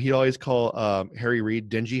then he'd always call Harry Reid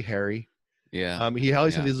Dingy Harry. Yeah. He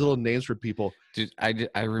always had Yeah. these little names for people. Dude,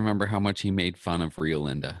 I remember how much he made fun of Real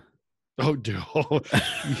Linda. Oh, dude.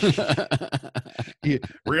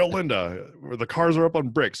 Real Linda, where the cars are up on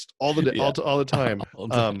bricks all the Yeah. all the time. All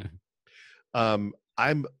the time.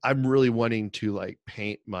 I'm really wanting to like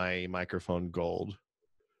paint my microphone gold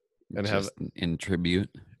and have Just in tribute.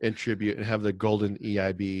 in tribute and have the golden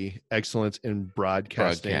EIB excellence in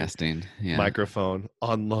broadcasting Yeah. microphone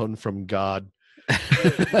on loan from God.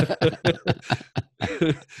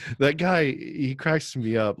 That guy, he cracks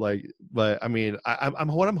me up. Like, but I mean, I'm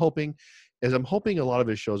what I'm hoping is I'm hoping a lot of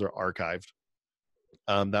his shows are archived.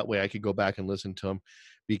 That way I could go back and listen to him,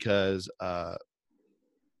 because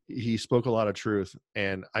he spoke a lot of truth.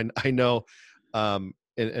 And I know,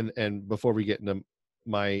 and before we get into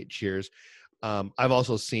my cheers, I've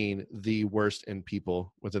also seen the worst in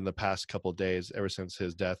people within the past couple of days, ever since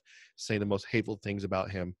his death, saying the most hateful things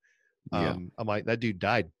about him. Yeah. I'm like, that dude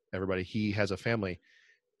died, everybody. He has a family.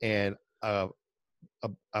 And I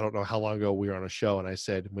don't know how long ago we were on a show, and I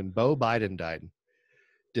said, when Beau Biden died,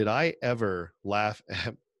 did I ever laugh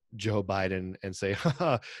at Joe Biden and say,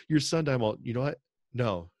 haha, your son died? Well, you know what?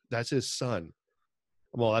 No, that's his son.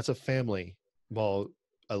 Well, that's a family. Well,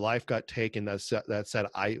 a life got taken. That said,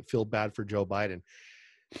 I feel bad for Joe Biden.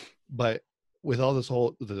 But with all this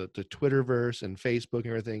whole the Twitterverse and Facebook and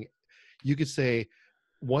everything, you could say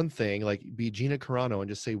one thing, like be Gina Carano, and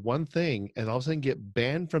just say one thing, and all of a sudden get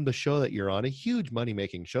banned from the show that you're on, a huge money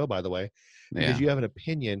making show, by the way, because you have an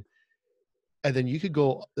opinion. And then you could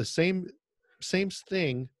go the same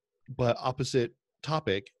thing, but opposite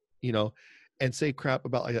topic, you know, and say crap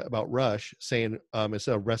about Rush, saying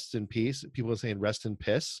instead of rest in peace, people are saying rest in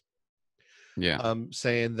piss. Yeah.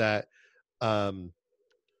 Saying that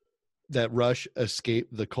that Rush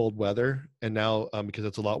escaped the cold weather, and now because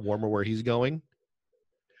it's a lot warmer where he's going.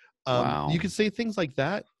 Wow. You could say things like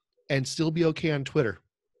that and still be okay on Twitter.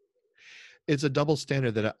 It's a double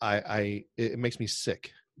standard that it makes me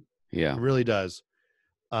sick. Yeah. It really does.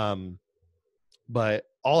 But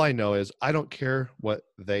all I know is I don't care what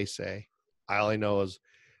they say. All I know is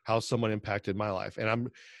how someone impacted my life. And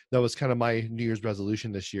that was kind of my New Year's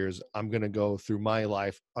resolution this year, is I'm going to go through my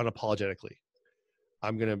life unapologetically.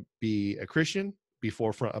 I'm going to be a Christian, be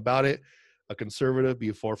forefront about it, a conservative,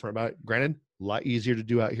 be forefront about it. Granted, a lot easier to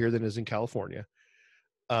do out here than it is in California.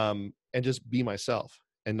 And just be myself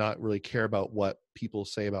and not really care about what people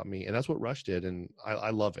say about me. And that's what Rush did. And I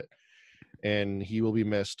love it. And he will be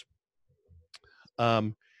missed.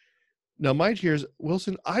 Now, my tears,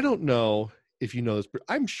 Wilson, I don't know if you know this, but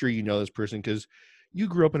I'm sure you know this person because you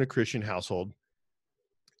grew up in a Christian household,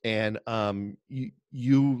 and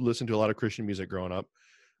you listened to a lot of Christian music growing up.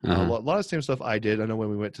 A lot of the same stuff I did. I know when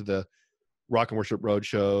we went to the Rock and Worship Road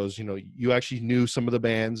shows, you actually knew some of the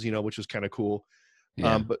bands, which was kind of cool.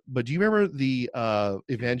 Yeah. But do you remember the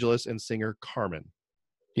evangelist and singer Carmen?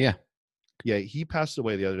 Yeah. Yeah, he passed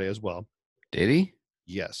away the other day as well. Did he?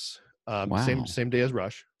 Yes. Wow. Same day as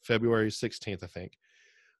Rush, February 16th, I think.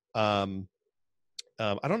 I don't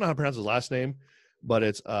know how to pronounce his last name, but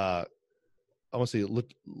it's I want to say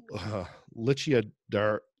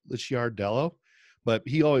Licciardello, but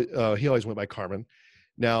he always went by Carmen.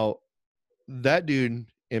 Now, that dude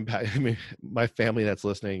impact. I mean, my family that's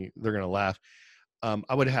listening, they're gonna laugh.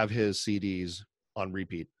 I would have his CDs on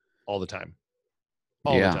repeat all the time,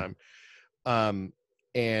 all the time.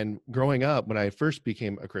 And growing up, when I first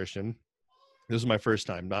became a Christian, this was my first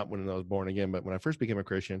time, not when I was born again, but when I first became a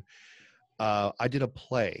Christian, I did a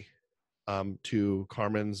play to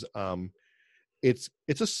Carmen's. It's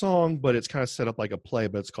a song, but it's kind of set up like a play,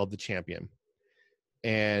 but it's called The Champion.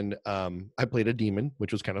 And I played a demon,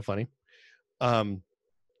 which was kind of funny.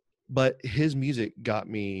 But his music got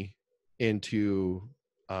me into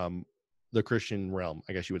the Christian realm,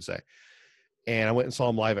 I guess you would say. And I went and saw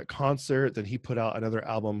him live at concert. Then he put out another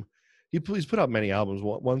album. He's put out many albums.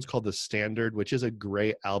 One's called The Standard, which is a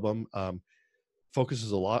great album.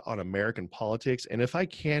 Focuses a lot on American politics. And if I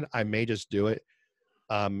can, I may just do it.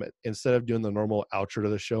 Instead of doing the normal outro to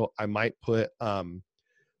the show, I might put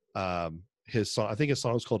his song. I think his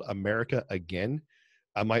song is called America Again.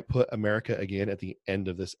 I might put America Again at the end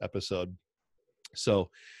of this episode.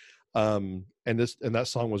 So, and that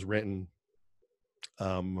song was written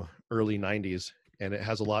early 90s, and it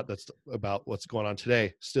has a lot that's about what's going on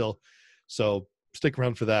today still. So stick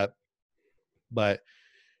around for that. But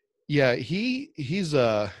yeah, he's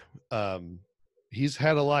had a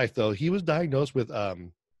life though. He was diagnosed with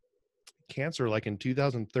cancer like in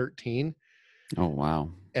 2013. Oh wow.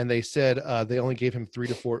 And they said they only gave him 3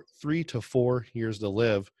 to 4 years to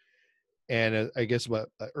live. And I guess about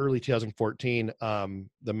early 2014,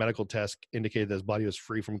 the medical test indicated that his body was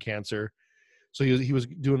free from cancer. So he was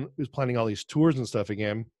planning all these tours and stuff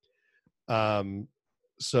again.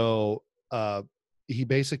 So he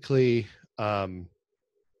basically,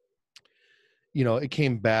 it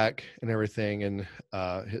came back and everything, and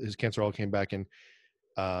his cancer all came back in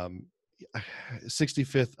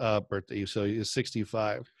 65th birthday. So he was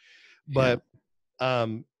 65. But I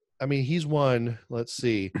mean, he's won. Let's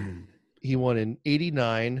see. He won in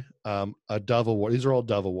 '89 a Dove Award. These are all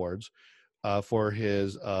Dove Awards for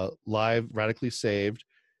his live Radically Saved.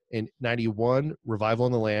 In '91, Revival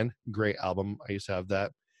in the Land, great album. I used to have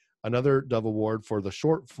that. Another Dove Award for the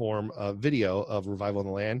short form video of Revival in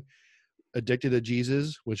the Land. Addicted to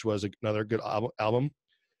Jesus, which was another good album.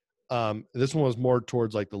 This one was more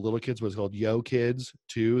towards like the little kids. It was called Yo Kids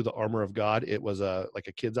 2, The Armor of God. It was like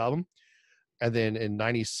a kids album. And then in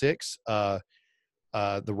 '96, the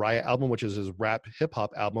Riot album, which is his rap hip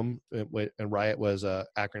hop album, and Riot was an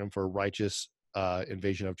acronym for Righteous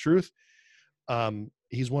Invasion of Truth.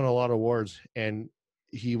 He's won a lot of awards, and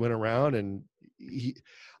he went around, and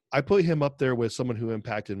I put him up there with someone who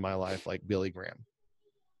impacted my life, like Billy Graham.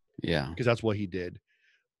 Yeah, because that's what he did.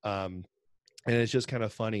 And it's just kind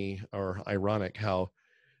of funny or ironic how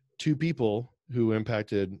two people who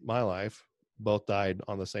impacted my life both died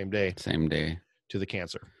on the same day to the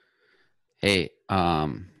cancer. Hey,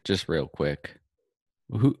 just real quick,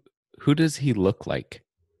 who does he look like?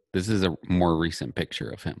 This is a more recent picture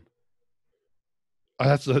of him.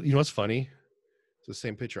 That's what's funny? It's the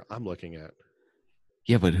same picture I'm looking at.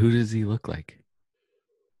 Yeah, but who does he look like?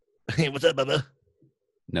 Hey, what's up, Bubba?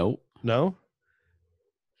 Nope. No?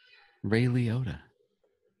 Ray Liotta.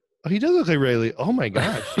 Oh, he does look like Ray Liotta. Oh my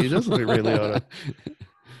gosh, he does look like Ray Liotta.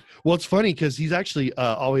 Well, it's funny because he's actually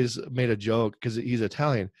always made a joke because he's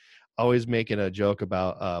Italian. Always making a joke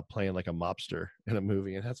about playing like a mobster in a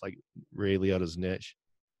movie, and that's like Ray Liotta's niche,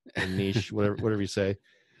 whatever you say.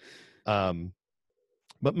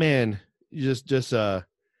 But man, it just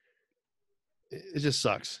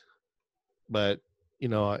sucks. But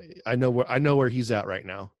I know where he's at right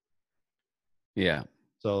now. Yeah.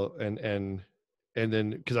 So and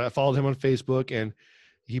then because I followed him on Facebook, and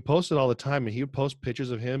he posted all the time, and he would post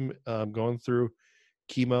pictures of him going through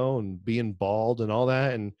chemo and being bald and all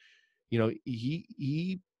that, and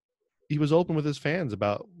he was open with his fans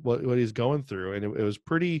about what he's going through, and it was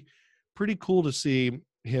pretty cool to see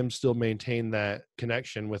him still maintain that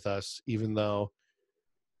connection with us, even though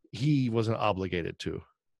he wasn't obligated to.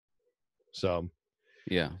 So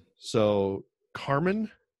yeah. So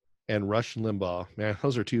Carmen and Rush Limbaugh. Man,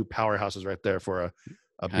 those are two powerhouses right there for a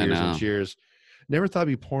I beers and know. cheers. Never thought I'd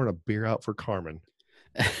be pouring a beer out for Carmen.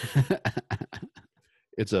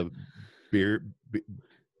 It's a beers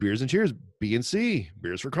and cheers, B&C,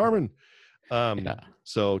 beers for Carmen. Yeah.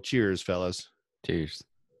 So cheers, fellas. Cheers.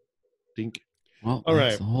 Dink. Well, All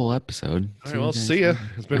that's right. the whole episode. All right, well, see ya.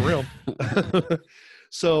 It's been real.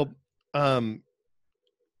 So, I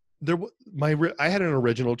had an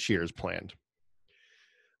original cheers planned.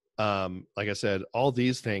 Like I said, all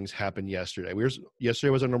these things happened yesterday. Yesterday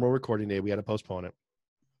was our normal recording day. We had to postpone it.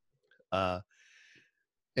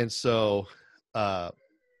 And so,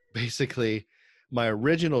 basically, my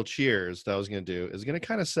original cheers that I was going to do is going to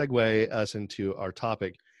kind of segue us into our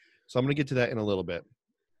topic. So I'm going to get to that in a little bit.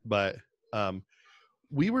 But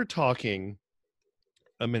we were talking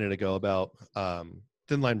a minute ago about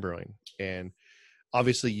Thin Line Brewing, and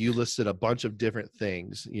obviously you listed a bunch of different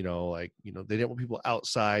things, they didn't want people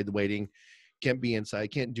outside waiting, can't be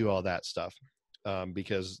inside, can't do all that stuff,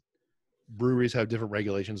 because breweries have different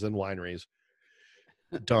regulations than wineries.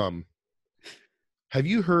 Dumb. Have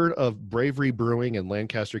you heard of Bravery Brewing in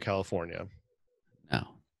Lancaster, California? No.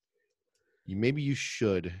 Maybe you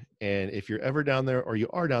should. And if you're ever down there, or you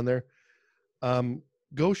are down there,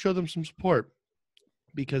 go show them some support,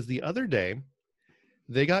 because the other day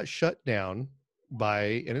they got shut down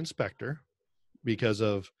by an inspector because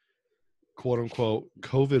of quote unquote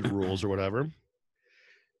COVID rules or whatever.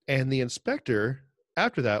 And the inspector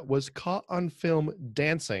after that was caught on film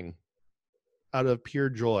dancing out of pure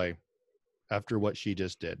joy after what she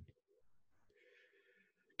just did.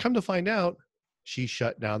 Come to find out, she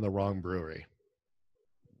shut down the wrong brewery.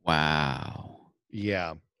 Wow.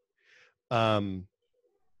 Yeah.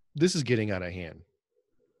 This is getting out of hand,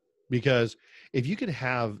 because if you could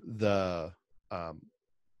have the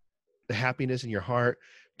happiness in your heart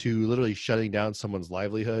to literally shutting down someone's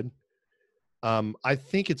livelihood, I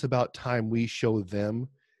think it's about time we show them,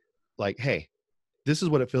 like, hey, this is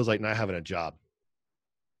what it feels like not having a job.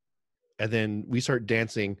 And then we start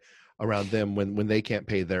dancing around them when they can't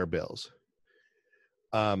pay their bills.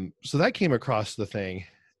 So that came across the thing,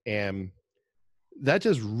 and that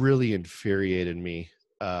just really infuriated me,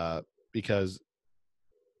 because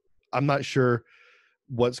I'm not sure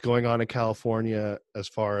what's going on in California as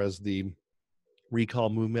far as the recall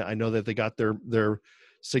movement. I know that they got their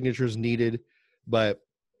signatures needed, but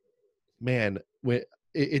man,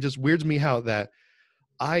 it just weirds me out that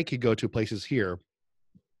I could go to places here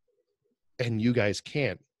and you guys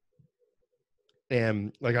can't.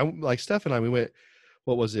 And like Steph and I, we went,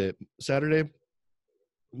 what was it, Saturday?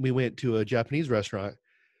 We went to a Japanese restaurant,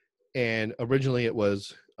 and originally it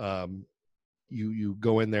was you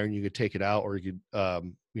go in there and you could take it out, or you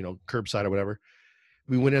could curbside or whatever.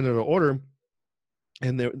 We went in to order,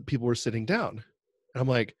 and people were sitting down. And I'm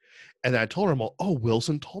like, and I told her, I'm all, oh,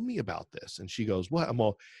 Wilson told me about this. And she goes, what? I'm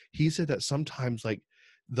all, he said that sometimes like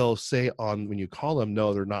they'll say when you call them,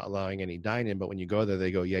 no, they're not allowing any dine-in, but when you go there,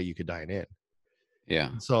 they go, yeah, you could dine in.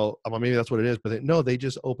 Yeah. So maybe that's what it is, but no, they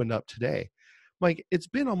just opened up today. Like, it's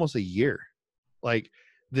been almost a year. Like,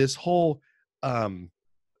 this whole 2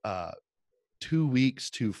 weeks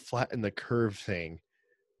to flatten the curve thing,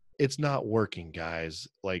 it's not working, guys.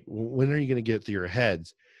 Like, when are you going to get it through your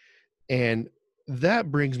heads? And that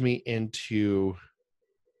brings me into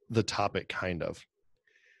the topic, kind of.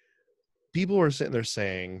 People are sitting there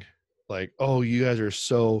saying, like, oh, you guys are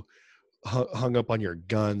so hung up on your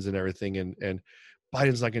guns and everything, and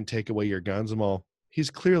Biden's not going to take away your guns. I'm all, he's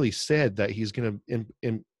clearly said that he's going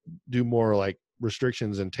to do more like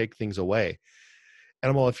restrictions and take things away. And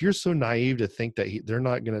I'm all, if you're so naive to think that they're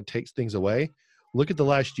not going to take things away, look at the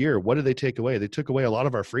last year. What did they take away? They took away a lot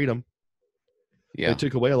of our freedom. Yeah. They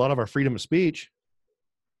took away a lot of our freedom of speech.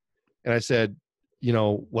 And I said,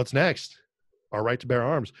 what's next? Our right to bear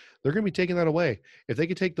arms. They're going to be taking that away. If they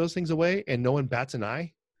could take those things away and no one bats an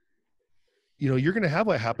eye, you're going to have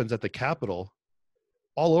what happens at the Capitol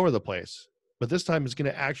all over the place. But this time it's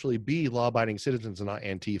going to actually be law-abiding citizens and not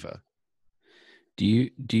Antifa. Do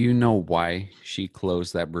you know why she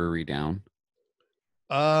closed that brewery down?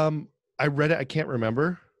 I read it. I can't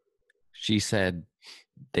remember. She said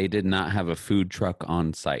they did not have a food truck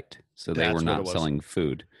on site, so they were not selling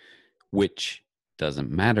food, which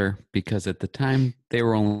doesn't matter because at the time they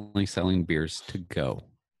were only selling beers to go.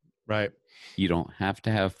 Right. You don't have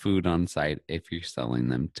to have food on site if you're selling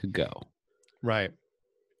them to go. Right.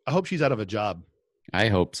 I hope she's out of a job. I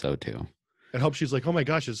hope so too. I hope she's like, oh my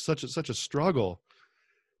gosh, it's such a struggle.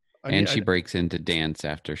 She breaks into dance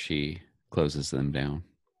after she closes them down.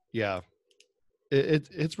 Yeah.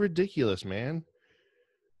 It's ridiculous, man.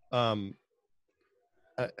 I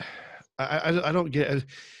don't get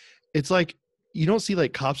it. it's like you don't see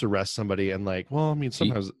like cops arrest somebody and like, well, I mean,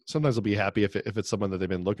 sometimes they'll be happy if it's someone that they've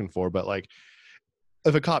been looking for, but like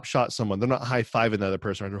if a cop shot someone, they're not high-fiving the other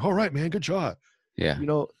person. They're, all right, man, good shot. Yeah. You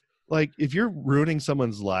know, like if you're ruining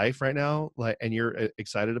someone's life right now, like, and you're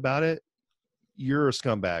excited about it, you're a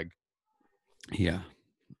scumbag. Yeah.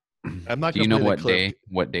 I'm not Do going you to know play the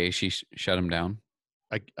what clip. day she shut him down?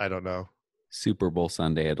 I don't know. Super Bowl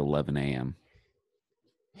Sunday at 11 a.m.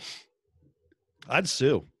 I'd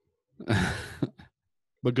sue,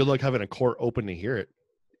 but good luck having a court open to hear it.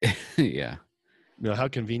 Yeah. You know, how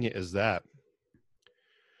convenient is that?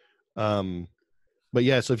 But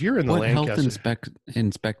yeah, so if you're in the What health Lancaster,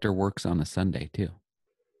 inspector works on a Sunday too?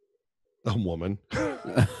 a woman.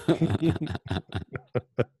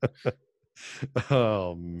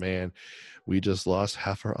 Oh man, we just lost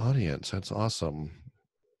half our audience. That's awesome.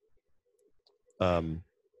 Wow.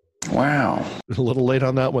 A little late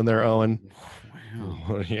on that one there, Owen.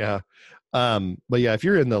 Wow. Yeah. But yeah, if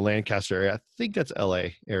you're in the Lancaster area, I think that's LA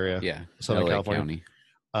area. Yeah. Southern LA California.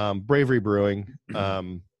 County. Bravery Brewing.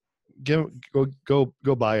 Go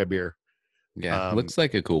buy a beer. Yeah. Looks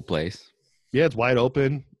like a cool place. Yeah, it's wide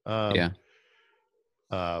open. Yeah.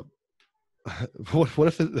 What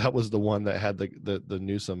if that was the one that had the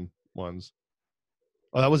Newsom ones?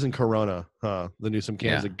 Oh, that was in Corona, huh? The Newsom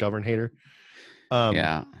cans, Yeah. the govern hater.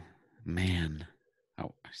 Yeah. Man. I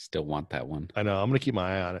still want that one. I know. I'm gonna keep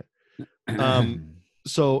my eye on it.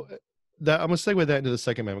 So that I'm gonna segue that into the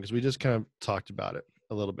Second Amendment because we just kind of talked about it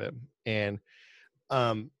a little bit. And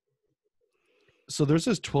so there's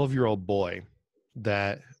this 12-year-old boy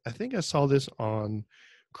that I think I saw this on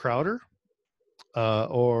Crowder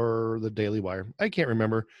or the Daily Wire. I can't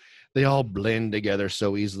remember. They all blend together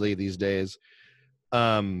so easily these days.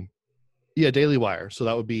 Yeah, Daily Wire. So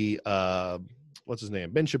that would be what's his name?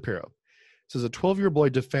 Ben Shapiro. It says a 12-year-old boy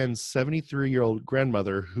defends 73-year-old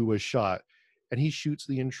grandmother who was shot, and he shoots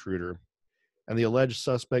the intruder. And the alleged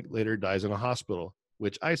suspect later dies in a hospital,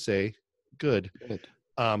 which I say, good.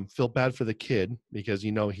 Feel bad for the kid because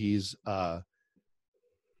he's not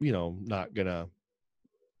gonna.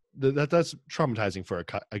 That's traumatizing for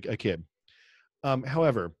a kid.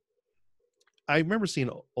 However, I remember seeing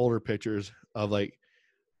older pictures of like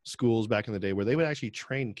schools back in the day where they would actually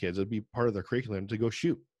train kids. It'd be part of their curriculum to go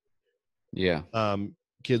shoot. Yeah.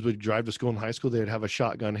 Kids would drive to school in high school. They'd have a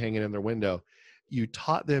shotgun hanging in their window. You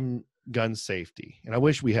taught them gun safety. And I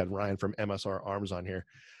wish we had Ryan from MSR Arms on here.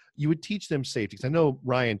 You would teach them safety. Because I know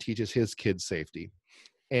Ryan teaches his kids safety.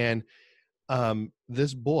 And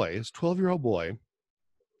this boy, this 12-year-old boy,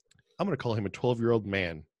 I'm going to call him a 12-year-old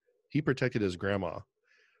man. He protected his grandma.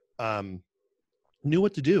 Knew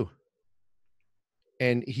what to do.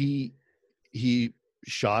 And he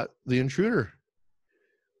shot the intruder.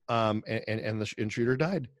 And the intruder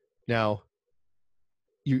died. Now,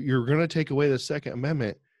 you're going to take away the Second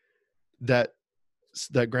Amendment that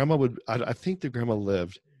grandma would, I think the grandma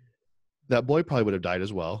lived. That boy probably would have died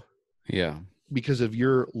as well. Yeah. Because of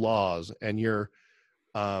your laws and your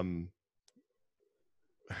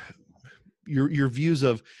views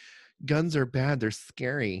of guns are bad, they're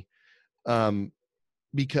scary.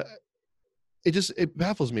 Because it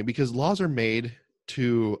baffles me because laws are made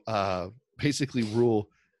to basically rule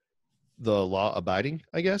the law abiding,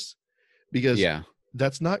 I guess, because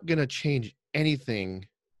that's not going to change anything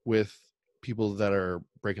with people that are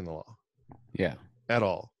breaking the law. Yeah. At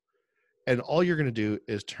all. And all you're going to do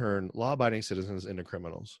is turn law abiding citizens into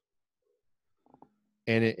criminals.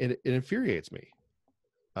 And it infuriates me.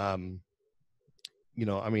 I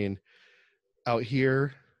mean, out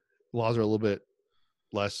here, laws are a little bit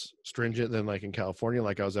less stringent than like in California.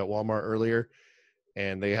 Like I was at Walmart earlier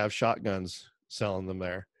and they have shotguns selling them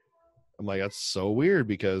there. I'm like, that's so weird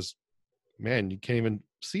because, man, you can't even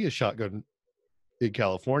see a shotgun in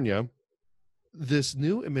California. This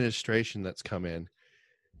new administration that's come in,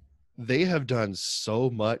 they have done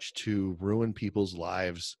so much to ruin people's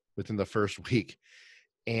lives within the first week.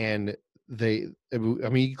 And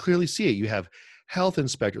you clearly see it. You have health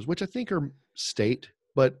inspectors, which I think are state,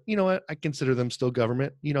 but you know what? I consider them still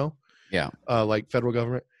government, like federal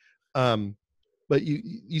government. But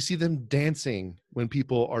you see them dancing when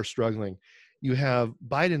people are struggling. You have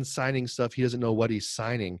Biden signing stuff. He doesn't know what he's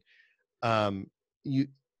signing. But you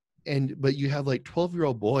have like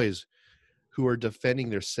 12-year-old boys who are defending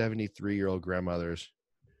their 73-year-old grandmothers.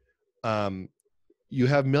 You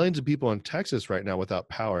have millions of people in Texas right now without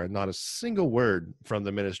power and not a single word from the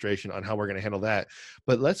administration on how we're going to handle that.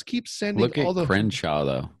 But let's keep sending all the Crenshaw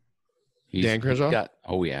though. Dan Crenshaw?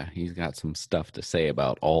 He's got some stuff to say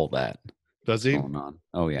about all that. Does he? Going on.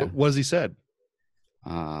 Oh yeah. What has he said?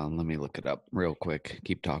 Let me look it up real quick.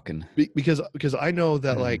 Keep talking. Because I know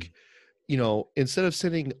that Mm. like, instead of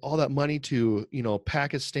sending all that money to,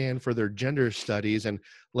 Pakistan for their gender studies and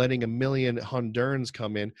letting 1 million Hondurans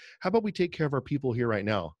come in, how about we take care of our people here right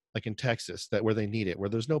now, like in Texas, that where they need it, where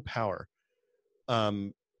there's no power.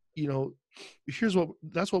 um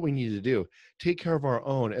that's what we need to do. Take care of our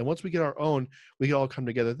own, and once we get our own, we can all come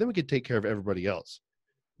together, then we can take care of everybody else.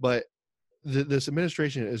 But this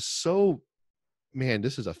administration is so, man,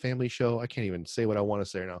 this is a family show. I can't even say what I want to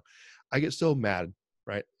say right now. I get so mad,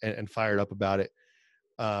 right, and fired up about it,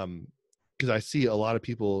 because I see a lot of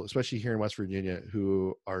people, especially here in West Virginia,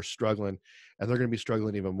 who are struggling, and they're going to be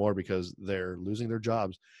struggling even more because they're losing their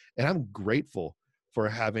jobs. And I'm grateful for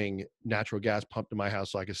having natural gas pumped in my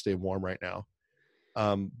house so I can stay warm right now.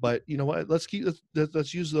 But you know what? Let's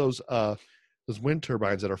use those wind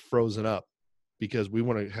turbines that are frozen up, because we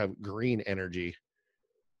want to have green energy.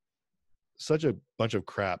 Such a bunch of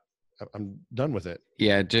crap. I'm done with it.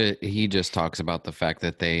 Yeah, he just talks about the fact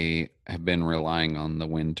that they have been relying on the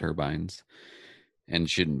wind turbines and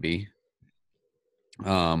shouldn't be.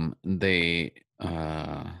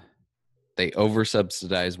 They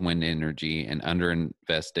oversubsidized wind energy and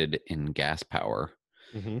underinvested in gas power.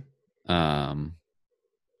 Mm-hmm.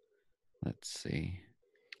 Let's see.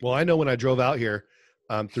 Well, I know when I drove out here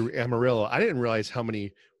through Amarillo, I didn't realize how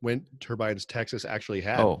many wind turbines Texas actually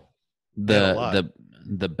had. Oh, They had a lot.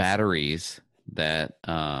 the batteries that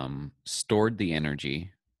stored the energy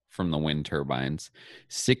from the wind turbines,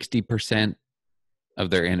 60% of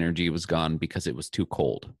their energy was gone because it was too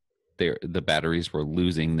cold. The batteries were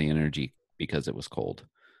losing the energy because it was cold.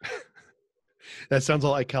 That sounds a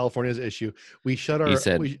lot like California's issue. We shut He our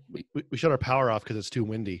said, we shut our power off because it's too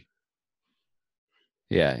windy.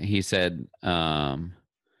 yeah, he said renewables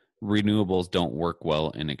don't work well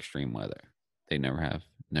in extreme weather. They never have,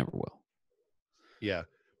 never will. Yeah,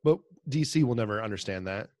 but DC will never understand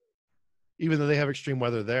that, even though they have extreme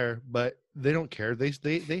weather there. But they don't care.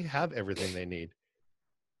 They have everything they need.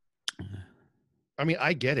 I mean,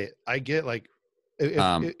 I get it. I get like if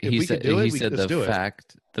we could do it, let's do it.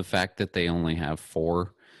 The fact that they only have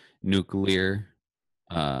 4 nuclear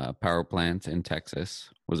power plants in Texas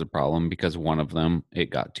was a problem, because one of them, it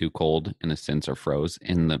got too cold and a sensor froze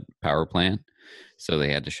in the power plant, so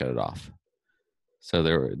they had to shut it off. So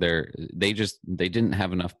they didn't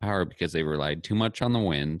have enough power because they relied too much on the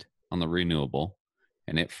wind, on the renewable,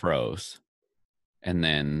 and it froze. And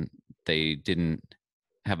then they didn't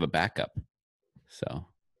have a backup. So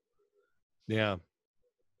Yeah,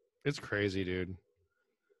 it's crazy, dude.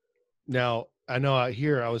 Now I know out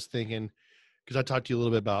here I was thinking, because I talked to you a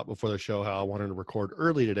little bit about before the show how I wanted to record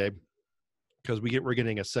early today, because we're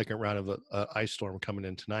getting a second round of the ice storm coming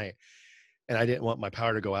in tonight, and I didn't want my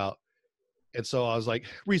power to go out. And so I was like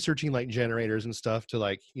researching like generators and stuff to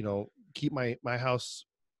like, keep my house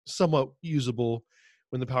somewhat usable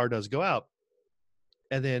when the power does go out.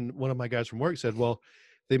 And then one of my guys from work said, well,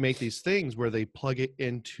 they make these things where they plug it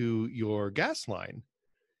into your gas line.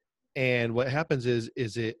 And what happens is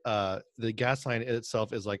it the gas line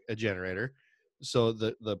itself is like a generator. So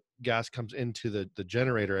the gas comes into the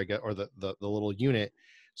generator, I guess, or the little unit.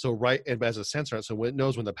 So and as a sensor, so it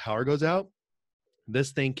knows when the power goes out,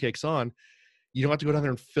 this thing kicks on. You don't have to go down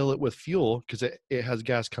there and fill it with fuel, because it has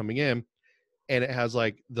gas coming in, and it has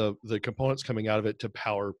like the components coming out of it to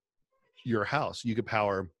power your house. You could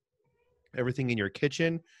power everything in your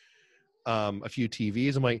kitchen, a few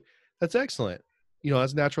TVs. I'm like, that's excellent.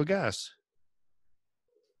 That's natural gas.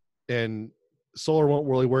 And solar won't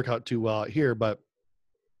really work out too well out here, but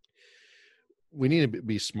we need to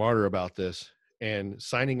be smarter about this. And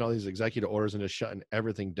signing all these executive orders and just shutting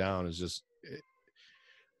everything down is just,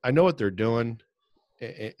 I know what they're doing.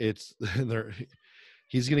 He's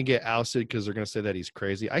going to get ousted because they're going to say that he's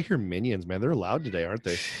crazy. I hear Minions, man. They're loud today, aren't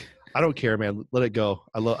they? I don't care, man. Let it go.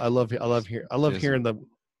 I love hearing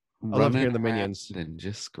the Minions and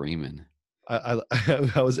just screaming. I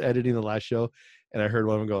was editing the last show, and I heard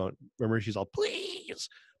one of them going, remember, she's all, please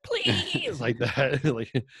like that.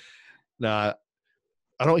 Like, nah,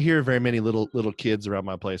 I don't hear very many little kids around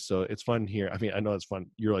my place, so it's fun here. I mean, I know it's fun.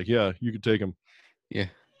 You're like, yeah, you could take them. Yeah.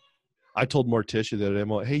 I told Morticia the other day, I'm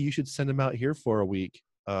like, hey, you should send them out here for a week,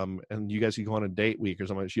 and you guys could go on a date week or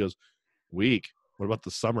something. She goes, week? What about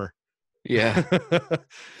the summer? Yeah.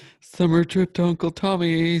 Summer trip to Uncle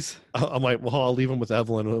Tommy's. I'm like, well, I'll leave them with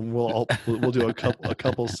Evelyn, and we'll do a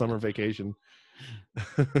couple summer vacation.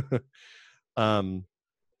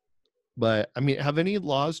 But I mean, have any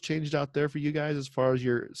laws changed out there for you guys as far as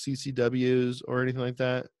your CCWs or anything like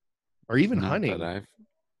that, or even hunting?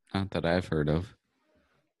 Not that I've heard of.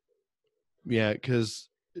 Yeah, because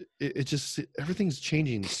it just everything's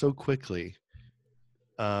changing so quickly.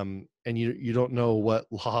 And you don't know what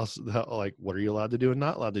laws, like what are you allowed to do and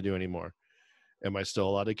not allowed to do anymore. Am I still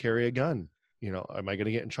allowed to carry a gun? You know, am I going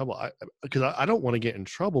to get in trouble? Because I don't want to get in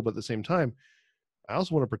trouble, but at the same time, I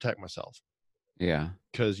also want to protect myself. Yeah.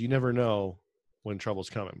 Because you never know when trouble's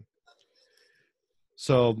coming.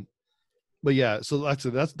 So, but yeah, so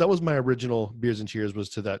that was my original Beers and Cheers, was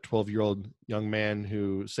to that 12-year-old young man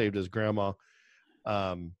who saved his grandma.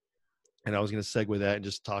 And I was going to segue that and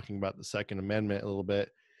just talking about the Second Amendment a little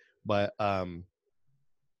bit, but I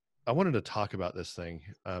wanted to talk about this thing.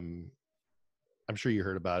 I'm sure you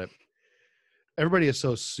heard about it. Everybody is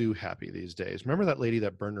so sue happy these days. Remember that lady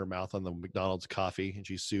that burned her mouth on the McDonald's coffee and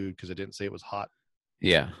she sued because it didn't say it was hot?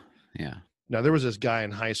 Yeah. Yeah. Now, there was this guy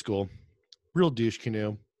in high school, real douche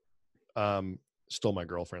canoe, stole my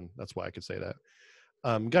girlfriend. That's why I could say that.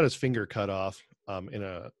 Got his finger cut off in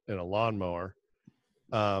a lawnmower.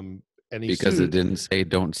 And he because sued. it didn't say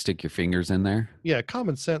don't stick your fingers in there. Yeah,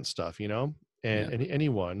 common sense stuff, you know, and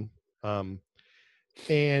anyone.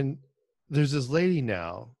 And there's this lady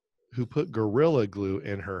now who put Gorilla Glue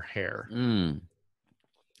in her hair.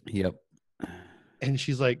 Yep. And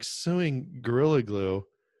she's like suing Gorilla Glue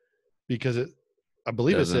because I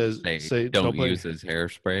believe it says say don't use his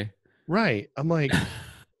hairspray. Right. I'm like,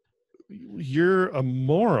 you're a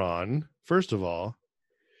moron, first of all.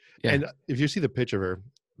 Yeah. And if you see the picture of her,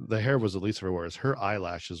 the hair was the least of her worries. Her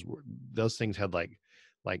eyelashes those things had like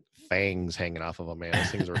fangs hanging off of them, man.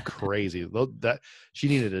 Those things are crazy. That she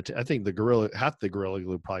needed it. I think half the Gorilla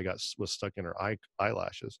Glue probably was stuck in her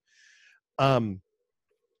eyelashes. But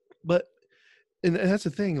and that's the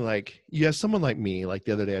thing. Like, you have someone like me. Like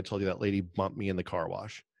the other day, I told you that lady bumped me in the car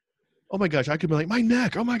wash. Oh my gosh, I could be like, my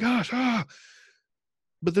neck. Oh my gosh, ah.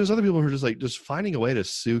 But there's other people who are just finding a way to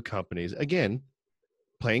sue companies, again,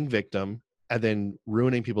 playing victim and then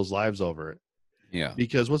ruining people's lives over it. Yeah.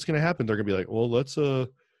 Because what's going to happen? They're going to be like, well, let's, sue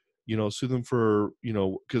them for,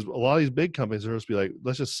 because a lot of these big companies are supposed to be like,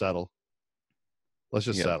 let's just settle. Let's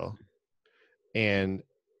just settle. And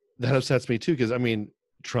that upsets me too. Because I mean,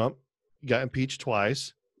 Trump got impeached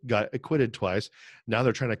twice, got acquitted twice. Now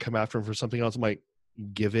they're trying to come after him for something else. I'm like,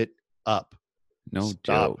 give it up. No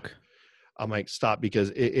Stop. joke. I'm like, stop,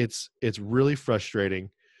 because it's really frustrating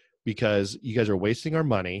because you guys are wasting our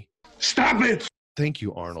money. Stop it. Thank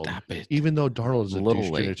you, Arnold. Stop it. Even though Darnold is a little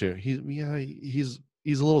douche late. too.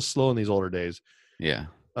 He's a little slow in these older days. Yeah.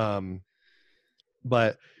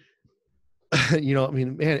 But I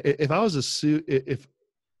mean, man, if I was if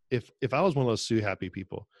I was one of those sue happy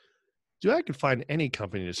people, dude, I could find any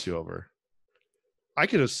company to sue over. I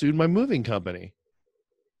could have sued my moving company.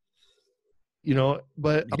 But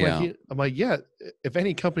I'm like, yeah, if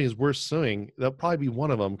any company is worth suing, that'll probably be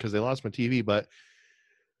one of them because they lost my TV. But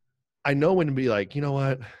I know when to be like, you know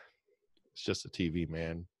what? It's just a TV,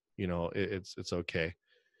 man. It's okay.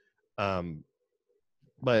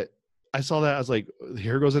 But I saw that. I was like,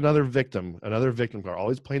 here goes another victim car,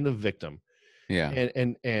 always playing the victim. Yeah.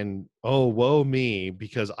 And oh, woe me,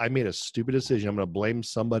 because I made a stupid decision. I'm going to blame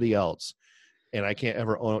somebody else. And I can't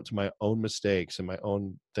ever own up to my own mistakes and my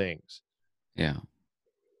own things. Yeah.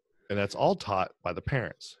 And that's all taught by the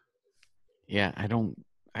parents. Yeah. I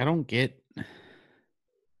don't get,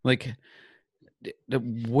 like,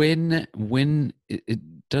 when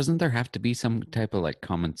doesn't there have to be some type of like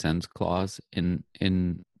common sense clause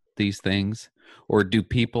in these things? Or do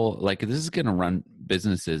people, like, this is going to run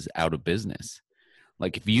businesses out of business?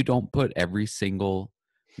 Like, if you don't put every single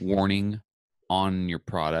warning on your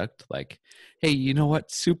product, like, hey, you know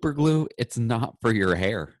what? Super glue, it's not for your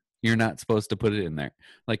hair. You're not supposed to put it in there.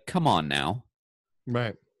 Like, come on now.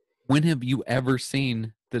 Right. When have you ever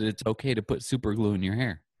seen that it's okay to put super glue in your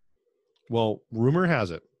hair? Well, rumor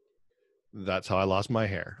has it that's how I lost my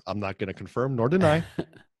hair. I'm not going to confirm nor deny.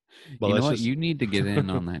 But you know what? You need to get in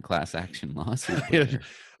on that class action lawsuit.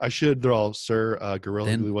 I should. They're all, sir,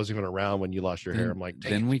 Gorilla Glue wasn't even around when you lost your hair. I'm like,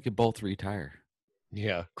 dang. Then we could both retire.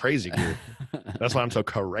 Yeah, crazy glue. That's why I'm so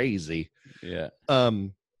crazy. Yeah.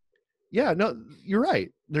 Yeah, no, you're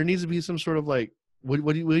right. There needs to be some sort of like,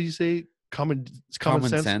 what do you say? Common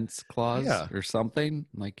sense clause or something.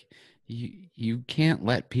 Like, you can't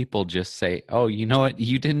let people just say, oh, you know what?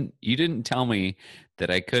 You didn't tell me that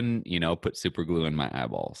I couldn't, put super glue in my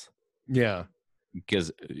eyeballs. Yeah.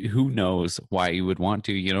 Because who knows why you would want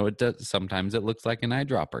to, it does. Sometimes it looks like an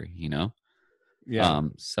eyedropper, Yeah.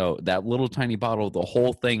 So that little tiny bottle, the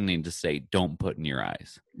whole thing needs to say, don't put in your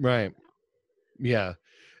eyes. Right. Yeah.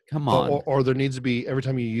 Come on. Or there needs to be, every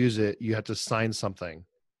time you use it, you have to sign something.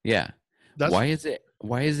 Yeah. Why is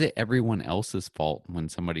it everyone else's fault when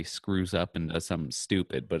somebody screws up and does something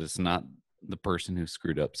stupid, but it's not the person who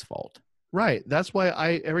screwed up's fault. Right. That's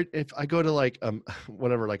why if I go to like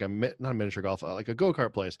whatever, like not a miniature golf, like a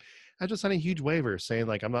go-kart place, I just sign a huge waiver saying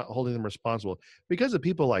like I'm not holding them responsible because of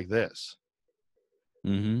people like this.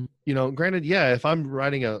 Mm-hmm. You know, granted, yeah, if I'm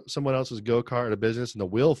riding someone else's go-kart at a business and the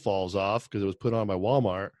wheel falls off because it was put on by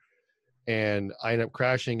Walmart and I end up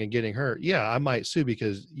crashing and getting hurt, yeah, I might sue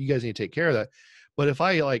because you guys need to take care of that. But if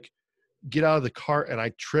I like get out of the cart and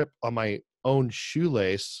I trip on my own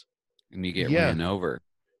shoelace And you get yeah. ran over.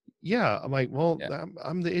 Yeah, I'm like, well, Yeah.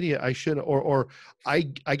 I'm the idiot. I should, or I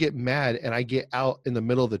get mad and I get out in the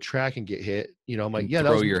middle of the track and get hit. You know, I'm like, And yeah, that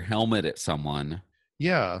throw was your helmet at someone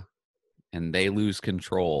yeah. and they lose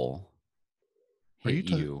control. Are Hit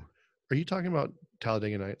you you. Are you talking about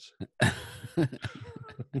Talladega Nights?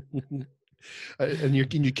 And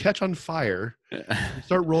you catch on fire, you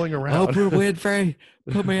start rolling around. Oprah Winfrey,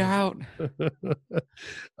 put me out.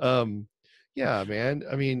 Yeah, man.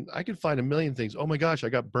 I mean, I could find a million things. Oh my gosh, I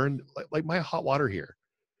got burned. Like my hot water here.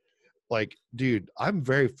 Like, dude, I'm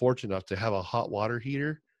very fortunate enough to have a hot water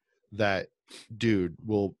heater that, dude,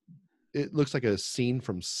 it looks like a scene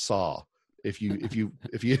from Saw. If you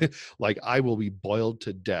like, I will be boiled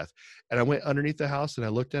to death. And I went underneath the house and I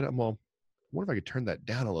looked at it. I'm all, what if I could turn that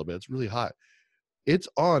down a little bit? It's really hot. It's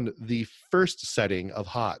on the first setting of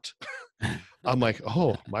hot. I'm like,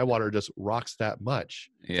 oh, my water just rocks that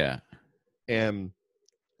much. Yeah. And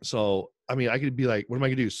so, I mean, I could be like, what am I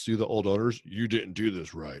gonna do? Sue the old owners? You didn't do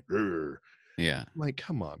this right. Urgh. Yeah. I'm like,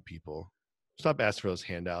 come on, people. Stop asking for those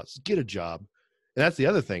handouts. Get a job. And that's the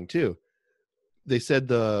other thing too. They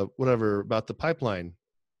said about the pipeline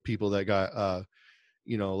people that got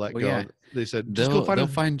let go. Yeah. They said just go they'll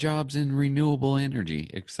find jobs in renewable energy,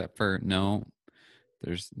 except for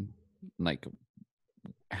there's like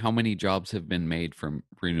how many jobs have been made from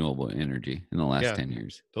renewable energy in the last 10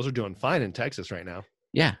 years? Those are doing fine in Texas right now.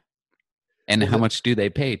 Yeah. And how much do they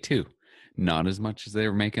pay too? Not as much as they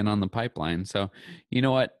were making on the pipeline. So, you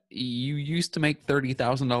know what? You used to make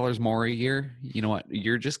 $30,000 more a year. You know what?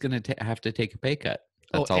 You're just going to have to take a pay cut.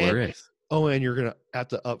 That's all there is. Oh, and you're going to have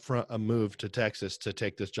to upfront a move to Texas to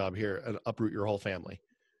take this job here and uproot your whole family.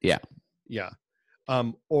 Yeah. Yeah.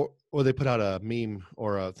 Or they put out a meme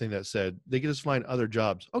or a thing that said they can just find other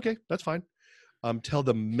jobs. Okay, that's fine. Tell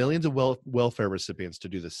the millions of welfare recipients to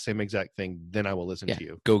do the same exact thing. Then I will listen to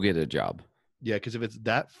you. Go get a job. Yeah, because if it's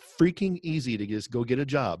that freaking easy to just go get a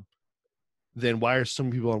job, then why are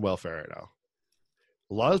some people on welfare right now?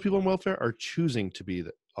 A lot of those people on welfare are choosing to be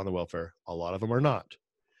on the welfare. A lot of them are not.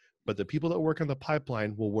 But the people that work on the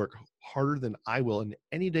pipeline will work harder than I will in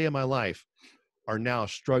any day of my life are now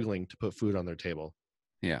struggling to put food on their table.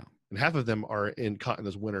 Yeah. And half of them are caught in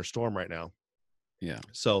this winter storm right now. Yeah.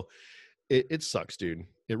 So it sucks, dude.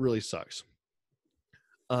 It really sucks.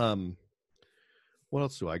 What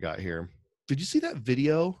else do I got here? Did you see that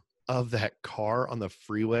video of that car on the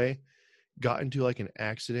freeway got into like an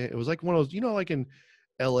accident? It was like one of those, like in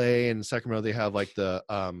LA and Sacramento, they have like the,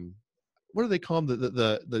 what do they call them?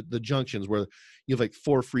 The junctions where you have like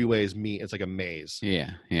 4 freeways meet. It's like a maze.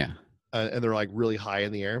 Yeah. Yeah. And they're like really high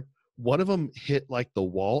in the air. One of them hit like the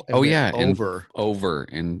wall. And over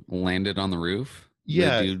and landed on the roof.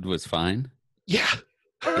 Yeah. The dude was fine. Yeah.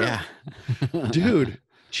 Yeah. Dude,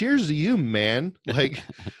 cheers to you, man. Like,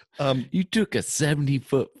 you took a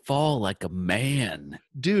 70-foot fall like a man.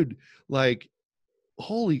 Dude, like,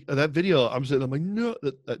 holy, that video, I'm like, no,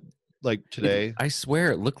 like today. I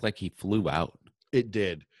swear it looked like he flew out. It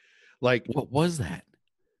did. Like, what was that?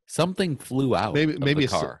 Something flew out. Maybe the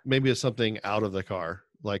car. Maybe it's something out of the car.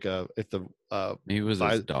 Like if the maybe it was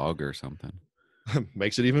his dog or something.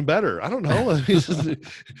 Makes it even better. I don't know.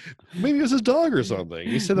 Maybe it was his dog or something.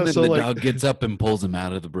 He said that then so. The like, dog gets up and pulls him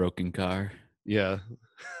out of the broken car. Yeah.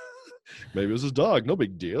 Maybe it was his dog. No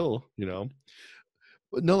big deal,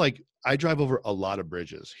 But no, like I drive over a lot of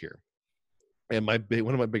bridges here, and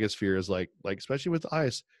one of my biggest fears, like especially with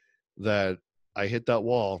ice, that I hit that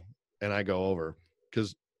wall and I go over,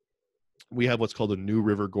 because we have what's called the New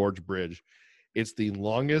River Gorge Bridge. It's the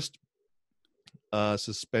longest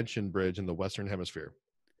suspension bridge in the Western Hemisphere.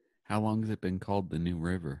 How long has it been called the New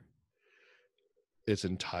River? Its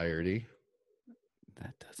entirety.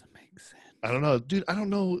 That doesn't make sense. I don't know, dude. I don't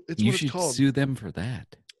know. You should sue them for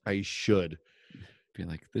that. I should. Be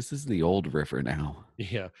like, this is the old river now.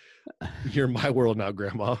 Yeah. You're in my world now,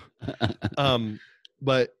 Grandma.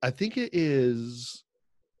 But I think it is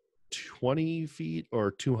 20 feet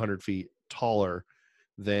or 200 feet taller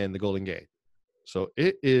than the Golden Gate. So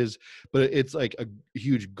it is, but it's like a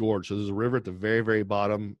huge gorge. So there's a river at the very, very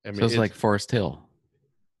bottom. I mean, so it's like Forest Hill.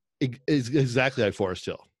 It's exactly like Forest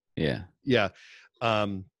Hill. Yeah. Yeah.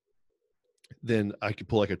 then I could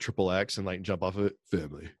pull like a triple X and like jump off of it.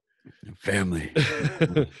 Family.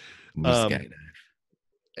 Um,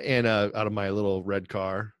 and out of my little red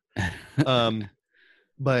car.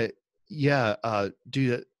 But yeah,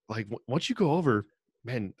 dude, like once you go over,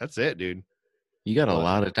 man, that's it, dude. You got a But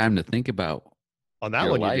lot of time to think about on that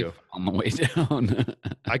your one, you life do. on the way down.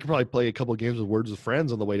 I could probably play a couple games of Words with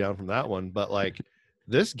Friends on the way down from that one. But like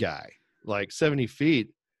this guy, like 70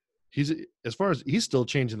 feet, he's as far as he's still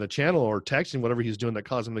changing the channel or texting whatever he's doing that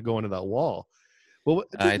caused him to go into that wall. Well,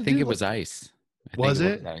 I think it was ice. Was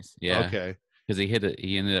it? Ice. Yeah. Okay. Because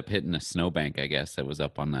he ended up hitting a snowbank, I guess, that was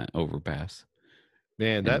up on that overpass.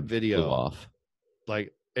 Man, that and video flew off.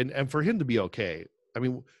 like and for him to be okay, I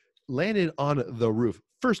mean, landed on the roof.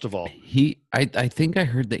 First of all, I think I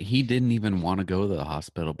heard that he didn't even want to go to the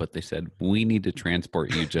hospital, but they said, we need to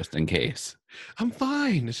transport you just in case. I'm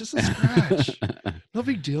fine. It's just a scratch. No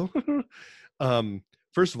big deal.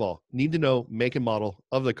 First of all, need to know make and model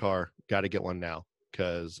of the car. Got to get one now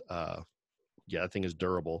because yeah, that thing is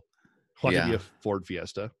durable. Want to be a Ford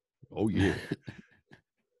Fiesta? Oh yeah.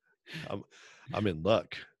 I'm in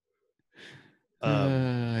luck.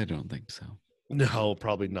 I don't think so. No,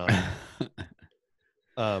 probably not.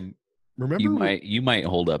 Remember you might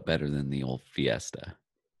hold up better than the old Fiesta.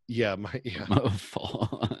 Yeah,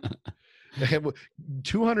 Fall.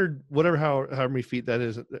 200 whatever how many feet that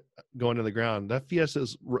is going to the ground. That Fiesta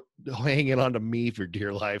is hanging on to me for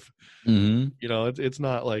dear life. Mm-hmm. You know, it's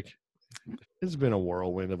not like it's been a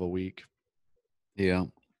whirlwind of a week. Yeah.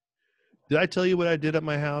 Did I tell you what I did at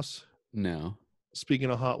my house? No.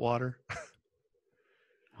 Speaking of hot water.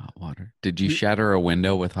 Hot water. Did you shatter a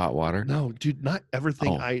window with hot water? No, dude, not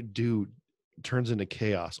everything I do turns into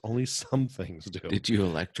chaos. Only some things do. Did you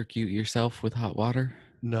electrocute yourself with hot water?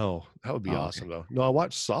 No, that would be awesome though. No, I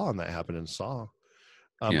watched Saw and that happened in Saw.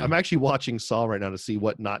 Yeah. I'm actually watching Saw right now to see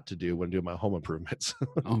what not to do when doing my home improvements.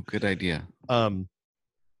 Oh, good idea.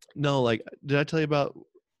 No, like, did I tell you about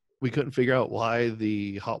we couldn't figure out why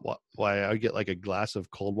why I get like a glass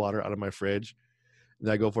of cold water out of my fridge,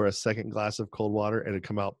 and I go for a second glass of cold water and it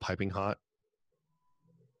come out piping hot.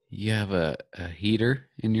 You have a heater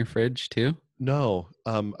in your fridge too? No.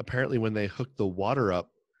 Apparently when they hooked the water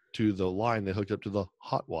up to the line, they hooked up to the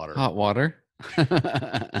hot water. Hot water?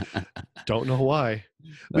 Don't know why.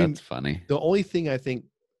 That's funny. The only thing I think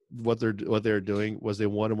what they're doing was they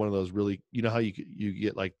wanted one of those really, you know how you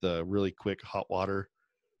get like the really quick hot water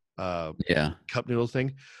cup noodle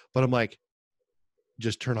thing, but I'm like,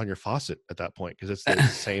 just turn on your faucet at that point because it's the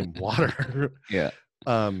same water. Yeah.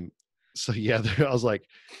 So yeah, I was like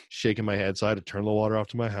shaking my head, so I had to turn the water off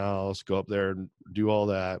to my house, go up there and do all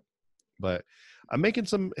that. But I'm making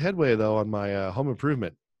some headway though on my home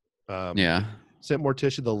improvement. Sent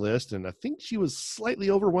Morticia the list, and I think she was slightly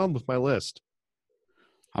overwhelmed with my list.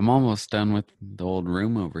 I'm almost done with the old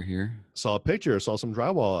room over here. Saw a picture, saw some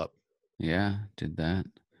drywall up. Yeah, did that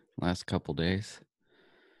last couple days.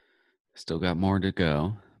 Still got more to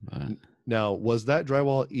go. But now, was that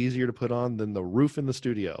drywall easier to put on than the roof in the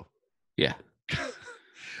studio? Yeah.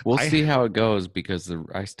 We'll see how it goes because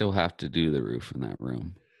I still have to do the roof in that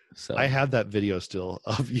room. So I have that video still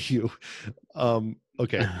of you.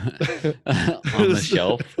 Okay. On the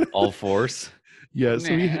shelf, all fours. Yeah,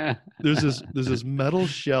 so there's this metal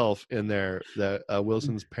shelf in there that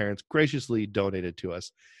Wilson's parents graciously donated to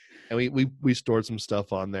us, and we stored some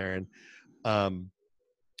stuff on there. And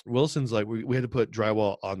Wilson's like, we had to put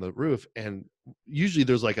drywall on the roof, and usually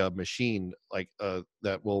there's like a machine like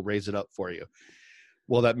that will raise it up for you.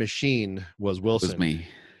 Well, that machine was Wilson. It was me.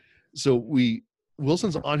 So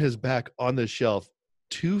Wilson's on his back on the shelf,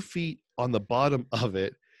 2 feet on the bottom of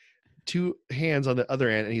it, 2 hands on the other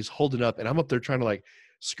end, and he's holding up, and I'm up there trying to like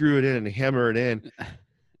screw it in and hammer it in.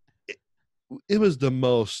 It was the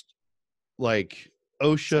most like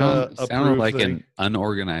OSHA sounded like thing. an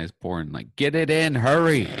unorganized porn. Like, get it in,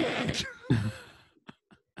 hurry.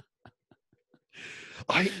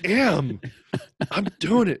 I am. I'm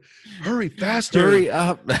doing it. Hurry, faster. Hurry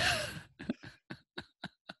up.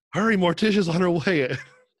 Hurry, Morticia's on her way.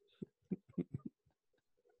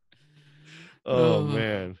 Oh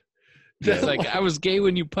man. It's like I was gay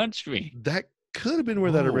when you punched me. That could have been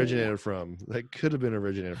where that originated from. That could have been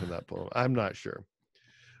originated from that poem. I'm not sure.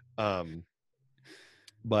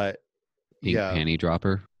 But Pink panty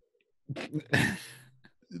dropper.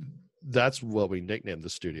 That's what we nicknamed the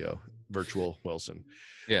studio, Virtual Wilson.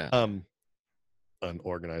 Yeah.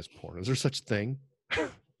 Unorganized porn. Is there such a thing?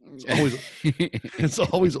 It's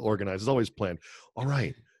always organized. It's always planned. All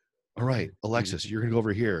right, Alexis, you're gonna go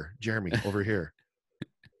over here. Jeremy, over here.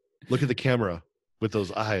 Look at the camera with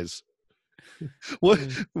those eyes. What?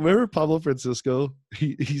 Remember Pablo Francisco?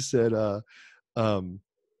 He said, like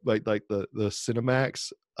the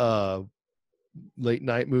Cinemax late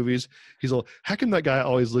night movies. He's all, how come that guy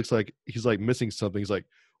always looks like he's like missing something? He's like,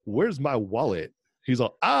 where's my wallet? He's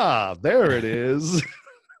all, there it is.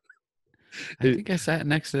 I think I sat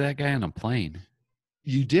next to that guy on a plane.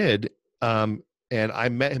 You did. And I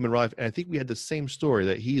met him in real life, and I think we had the same story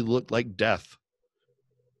that he looked like death.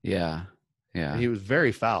 Yeah. Yeah. And he was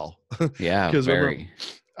very foul. Yeah. Very.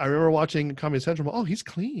 I remember watching Comedy Central. Oh, he's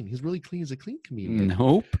clean. He's really clean. He's a clean comedian.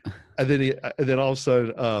 Nope. And then all of a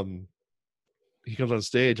sudden, he comes on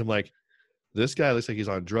stage. I'm like, this guy looks like he's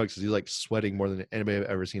on drugs because he's like sweating more than anybody I've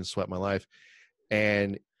ever seen sweat in my life.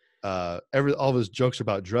 And all of his jokes are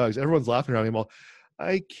about drugs. Everyone's laughing around him. All,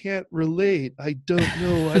 I can't relate. I don't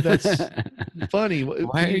know why that's funny.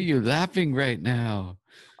 Why are you laughing right now?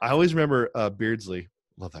 I always remember Beardsley.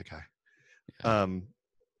 Love that guy.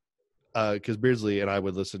 Because Beardsley and I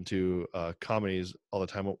would listen to comedies all the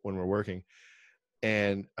time when we're working.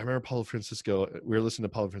 And I remember Paulo Francisco, we were listening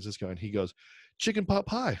to Paulo Francisco, and he goes, chicken pot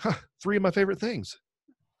pie, 3 of my favorite things.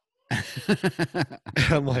 And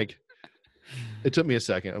I'm like, it took me a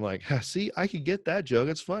second. I'm like, see, I could get that joke.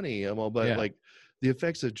 It's funny. I'm all, but like the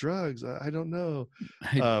effects of drugs, I don't know.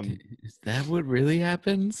 Is that what really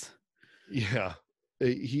happens? Yeah.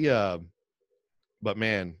 But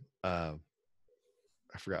man, I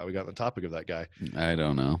forgot we got on the topic of that guy. I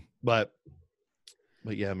don't know. But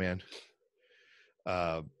yeah, man.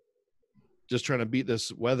 Just trying to beat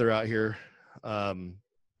this weather out here.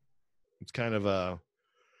 It's kind of a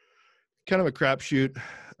crapshoot.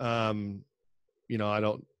 I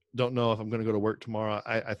don't know if I'm going to go to work tomorrow.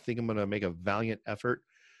 I think I'm going to make a valiant effort.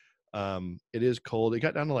 It is cold. It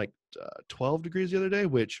got down to like 12 degrees the other day,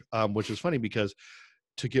 which is funny because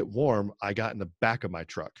to get warm, I got in the back of my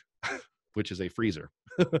truck, which is a freezer.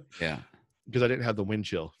 Yeah. Because I didn't have the wind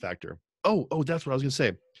chill factor. Oh, that's what I was going to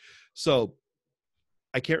say. So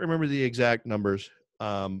I can't remember the exact numbers,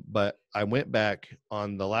 but I went back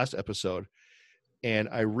on the last episode and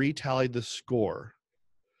I retallied the score.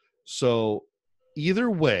 So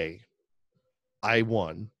either way, I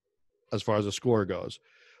won as far as the score goes.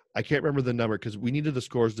 I can't remember the number because we needed the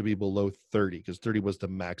scores to be below 30 because 30 was the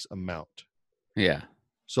max amount. Yeah.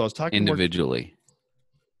 So I was talking individually.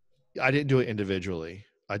 I didn't do it individually.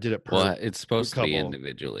 I did it per Well, it's supposed couple. to be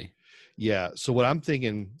individually. Yeah. So what I'm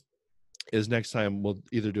thinking is next time we'll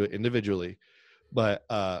either do it individually, but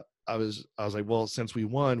I was like, well, since we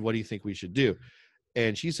won, what do you think we should do?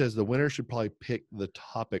 And she says the winner should probably pick the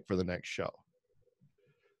topic for the next show.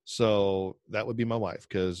 So that would be my wife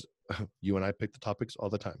because you and I pick the topics all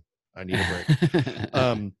the time. I need a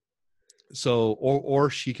break. So or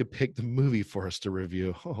she could pick the movie for us to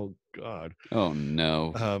review. Oh God. Oh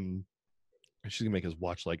no. She's gonna make us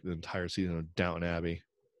watch like the entire season of Downton Abbey.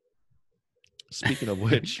 Speaking of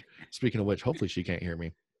which, hopefully she can't hear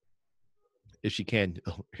me. If she can,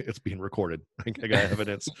 it's being recorded. I got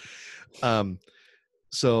evidence.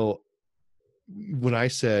 So when I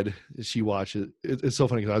said she watches, it's so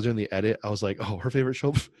funny because I was doing the edit. I was like, oh, her favorite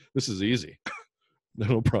show? This is easy.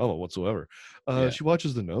 No problem whatsoever. She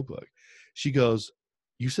watches The Notebook. She goes,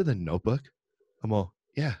 you said The Notebook? I'm all,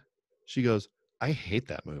 yeah. She goes, I hate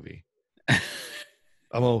that movie.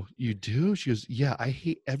 I'm all, you do? She goes, yeah, I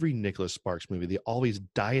hate every Nicholas Sparks movie. They always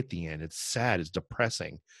die at the end. It's sad. It's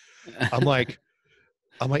depressing. I'm like,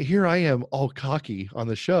 here I am all cocky on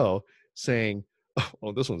the show saying,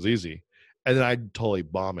 oh, this one's easy. And then I totally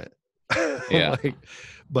bomb it. Yeah.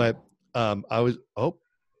 But I was,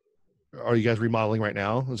 are you guys remodeling right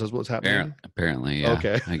now? Is that what's happening? Apparently, yeah.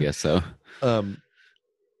 Okay. I guess so. I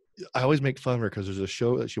always make fun of her because there's a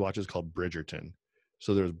show that she watches called Bridgerton.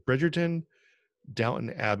 So there's Bridgerton, Downton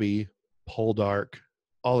Abbey, Poldark,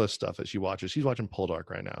 all this stuff that she watches. She's watching Poldark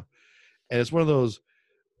right now. And it's one of those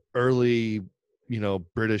early,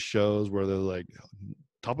 British shows where they're like,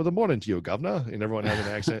 top of the morning to you, governor, and everyone has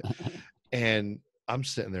an accent. And I'm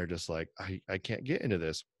sitting there just like, I can't get into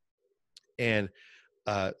this. And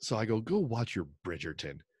so I go watch your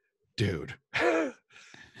Bridgerton. Dude,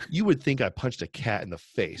 you would think I punched a cat in the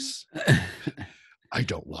face. I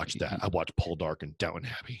don't watch that. I watch Poldark and Downton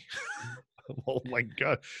Abbey. Oh my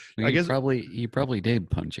God. Well, I guess you probably did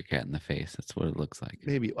punch a cat in the face. That's what it looks like.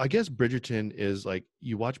 Maybe. I guess Bridgerton is like,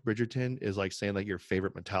 you watch Bridgerton is like saying like your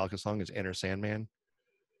favorite Metallica song is Enter Sandman.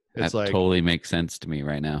 It's that like totally makes sense to me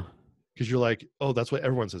right now. Because you're like, oh, that's what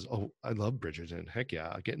everyone says. Oh, I love Bridgerton. Heck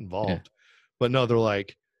yeah, get involved. Yeah. But no, they're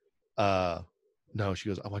like, no, she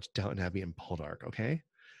goes, I watch Downton Abbey and Poldark. Okay.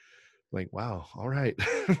 Like, wow. All right.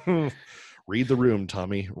 Read the room,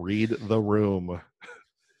 Tommy. Read the room.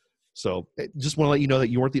 So just want to let you know that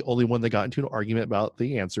you weren't the only one that got into an argument about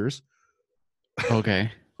the answers.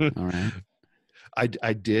 Okay. All right.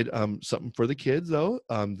 I did something for the kids though.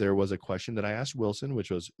 There was a question that I asked Wilson, which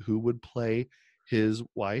was who would play his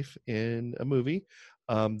wife in a movie.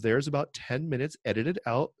 There's about 10 minutes edited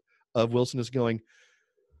out of Wilson just going,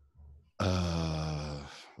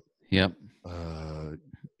 Yep.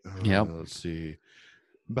 Yep. let's see,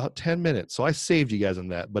 about 10 minutes. So I saved you guys on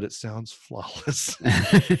that, but it sounds flawless.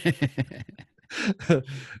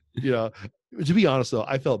 You know, to be honest though,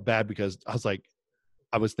 I felt bad because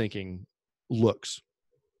I was thinking looks.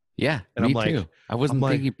 Yeah, And me I'm like, too. I wasn't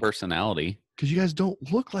like, thinking personality. because you guys don't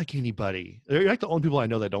look like anybody. You're like the only people I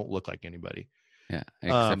know that don't look like anybody. Yeah,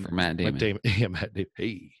 except for Matt Damon. Yeah, Matt Damon.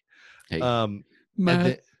 Hey. Hey.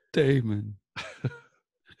 Matt Damon.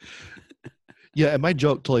 Yeah, and my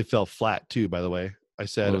joke totally fell flat too, by the way. I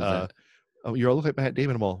said, That? oh, you all look like Matt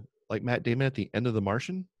Damon. I'm all like Matt Damon at the end of The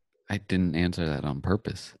Martian? I didn't answer that on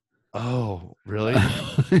purpose. Oh, really?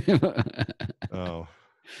 Oh.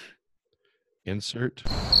 Insert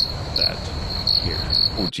that here.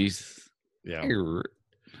 Oh, Jesus. Yeah. Okay.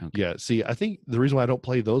 Yeah. See, I think the reason why I don't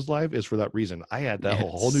play those live is for that reason. I had that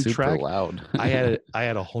whole new super track. loud. I had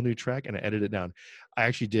a whole new track and I edited it down. I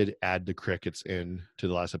actually did add the crickets in to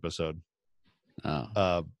the last episode.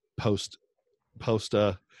 Oh. Post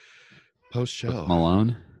show.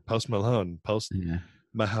 Malone. Post Malone. Yeah.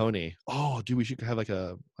 Mahoney. Oh, dude, we should have like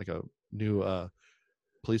a new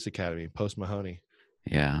police academy. Post Mahoney.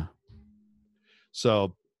 Yeah.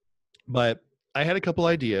 So, but I had a couple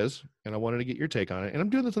ideas and I wanted to get your take on it. And I'm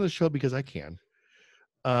doing this on the show because I can.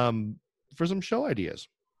 For some show ideas.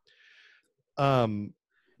 One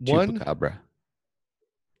Chupacabra.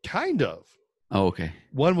 kind of. Oh, okay.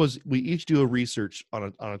 One was we each do a research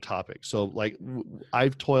on a topic. So like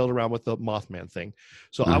I've toiled around with the Mothman thing.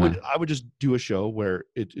 So I would just do a show where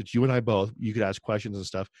it's you and I both. You could ask questions and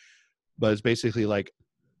stuff, but it's basically like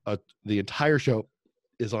the entire show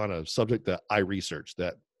is on a subject that I researched,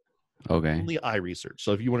 that only I research.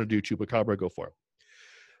 So if you want to do Chupacabra, go for it.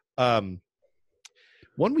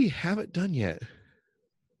 One we haven't done yet.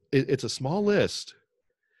 It's a small list.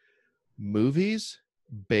 Movies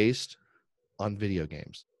based on video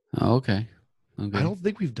games. Oh, okay. I don't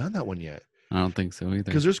think we've done that one yet. I don't think so either.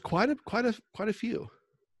 Because there's quite a few.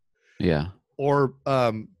 Yeah. Or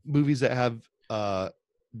movies that have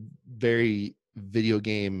very video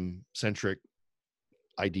game centric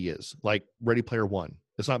ideas, like Ready Player One.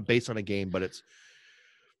 It's not based on a game, but it's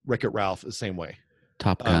Wreck-It Ralph the same way.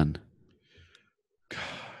 Top Gun. God,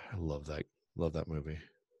 I love that movie.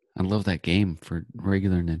 I love that game for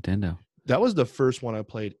regular Nintendo. That was the first one I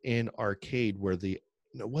played in arcade where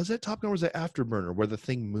was it Top Gun or was it Afterburner where the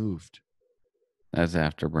thing moved? That's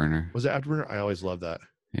Afterburner. Was it Afterburner? I always love that.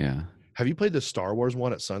 Yeah. Have you played the Star Wars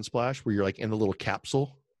one at Sunsplash where you're like in the little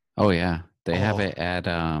capsule? Oh yeah. They have it at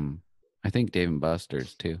I think Dave and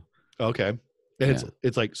Buster's too. Okay. And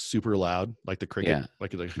it's like super loud, like the cricket,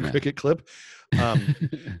 like a cricket clip.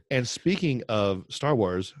 And speaking of Star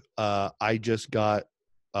Wars, I just got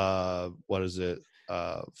what is it?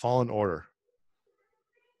 Fallen Order.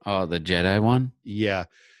 Oh, the Jedi one? Yeah.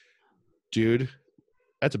 Dude,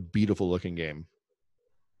 that's a beautiful looking game.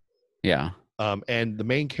 Yeah. And the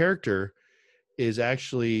main character is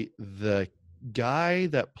actually the guy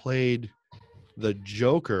that played the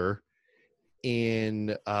Joker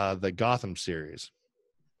in the Gotham series.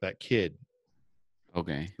 That kid.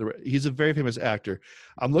 Okay. He's a very famous actor.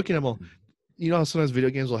 I'm looking at him. You know how sometimes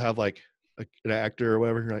video games will have like an actor or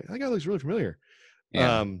whatever. You're like, that guy looks really familiar.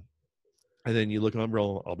 Yeah. And then you look at him,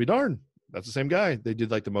 I'll be darned. That's the same guy. They did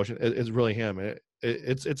like the motion. It's really him.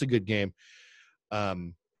 It's a good game.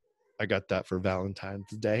 I got that for Valentine's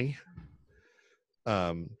Day.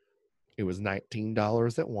 It was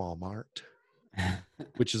 $19 at Walmart,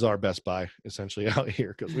 which is our Best Buy essentially out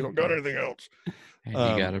here because we don't got anything else. And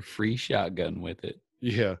you got a free shotgun with it.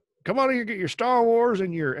 Yeah. Come on here, get your Star Wars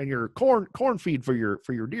and your corn feed for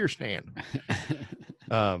your deer stand.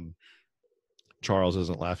 Charles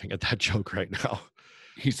isn't laughing at that joke right now.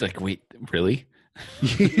 He's like, wait, really?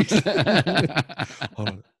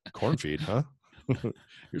 Corn feed, huh?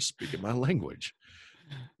 You're speaking my language.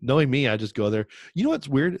 Knowing me, I just go there. You know what's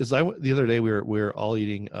weird is the other day we were all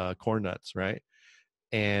eating corn nuts, right?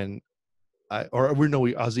 And I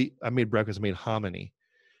made breakfast. I made hominy,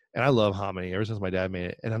 and I love hominy ever since my dad made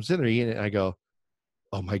it. And I'm sitting there eating it, and I go,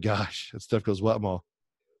 "Oh my gosh, that stuff goes what, Mo?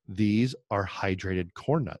 These are hydrated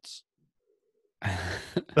corn nuts."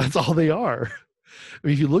 That's all they are. I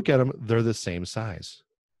mean, if you look at them, they're the same size.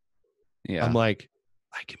 Yeah. I'm like,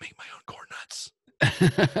 I can make my own corn nuts.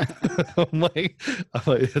 I'm like,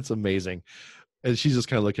 it's amazing. And she's just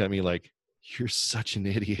kind of looking at me like, you're such an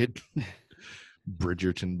idiot,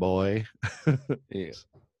 Bridgerton boy. Yeah.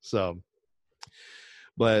 So,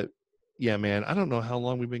 but yeah, man, I don't know how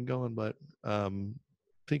long we've been going, but I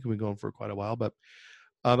think we've been going for quite a while. But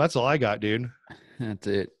that's all I got, dude. That's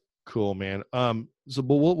it. Cool, man. So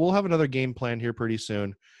but we'll have another game planned here pretty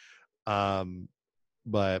soon.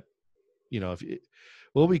 But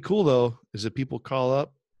what'll be cool though is if people call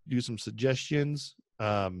up, do some suggestions.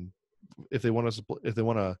 If they want us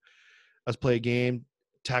play a game,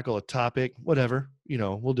 tackle a topic, whatever,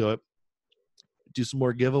 we'll do it. Do some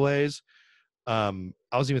more giveaways. I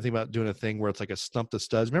was even thinking about doing a thing where it's like a Stump the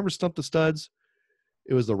Studs. Remember Stump the Studs?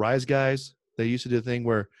 It was the Rise guys. They used to do a thing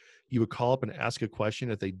where you would call up and ask a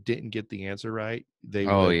question. If they didn't get the answer right, they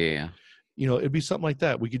Oh would, yeah. it'd be something like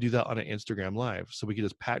that. We could do that on an Instagram live. So we could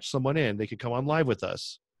just patch someone in. They could come on live with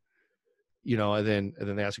us, and then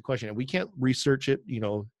they ask a question. And we can't research it,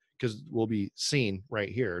 because we'll be seen right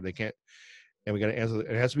here. They can't, and we got to answer.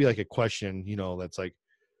 It has to be like a question, that's like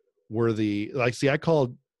worthy. Like, see, I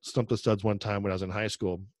called Stump the Studs one time when I was in high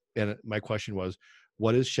school, and my question was,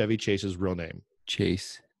 what is Chevy Chase's real name?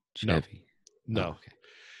 Chase Chevy. No. Oh, okay.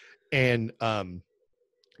 And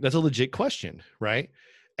that's a legit question, right?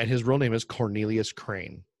 And his real name is Cornelius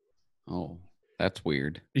Crane. Oh, that's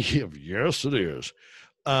weird. Yeah, yes, it is.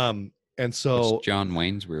 And so What's John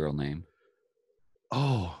Wayne's real name?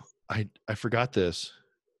 Oh, I forgot this.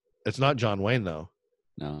 It's not John Wayne though.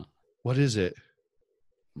 No. What is it?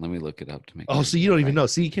 Let me look it up to make. Oh, so you don't even know.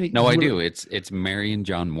 See, can you? No, I do. It's Marion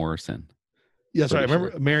John Morrison. Yeah, that's right. I Pretty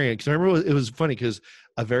remember Marion, because I remember it was funny because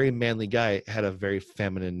a very manly guy had a very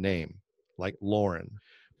feminine name, like Lauren.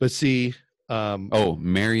 But see, Oh,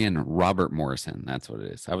 Marion Robert Morrison. That's what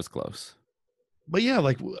it is. I was close. But yeah,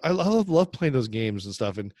 like I love playing those games and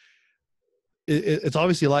stuff, and it's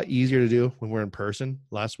obviously a lot easier to do when we're in person.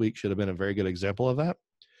 Last week should have been a very good example of that.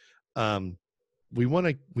 We want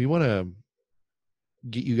to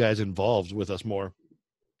get you guys involved with us more.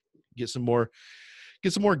 Get some more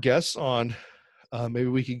guests on. Maybe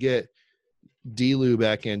we could get D-Lou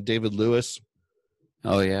back in, David Lewis.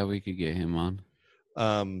 Oh yeah, we could get him on.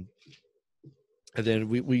 And then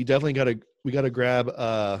we definitely got to grab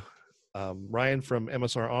Ryan from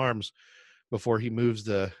MSR Arms before he moves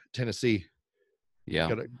to Tennessee. Yeah,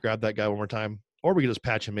 got to grab that guy one more time, or we could just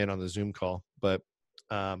patch him in on the Zoom call. But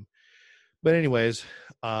anyways,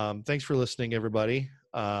 thanks for listening, everybody.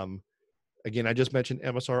 Again, I just mentioned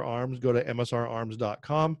MSR Arms. Go to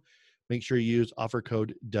msrarms.com. Make sure you use offer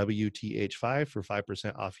code WTH5 for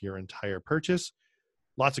 5% off your entire purchase.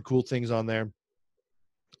 Lots of cool things on there.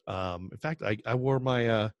 In fact, I wore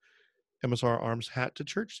my MSR Arms hat to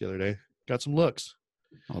church the other day. Got some looks.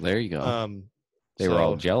 Oh, there you go. They were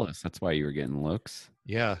all jealous. That's why you were getting looks.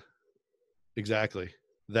 Yeah, exactly.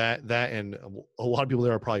 That and a lot of people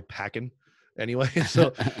there are probably packing anyway.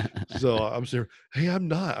 So I'm saying, hey, I'm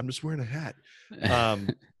not. I'm just wearing a hat.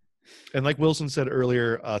 And like Wilson said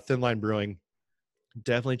earlier, Thin Line Brewing,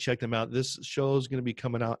 definitely check them out. This show is going to be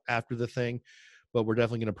coming out after the thing, but we're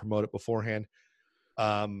definitely going to promote it beforehand.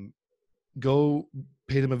 Go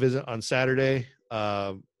pay them a visit on Saturday.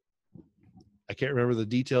 I can't remember the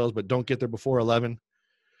details, but don't get there before 11.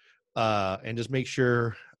 And just make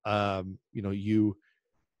sure, you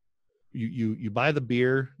buy the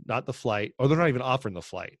beer, not the flight, or they're not even offering the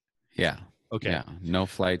flight. Yeah. Okay. Yeah. No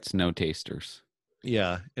flights, no tasters.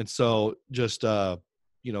 Yeah. And so just, go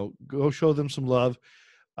show them some love.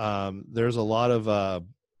 There's a lot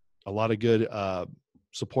of good,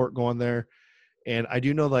 support going there. And I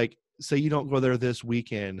do know, like, say you don't go there this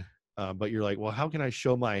weekend, but you're like, well, how can I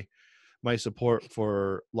show my support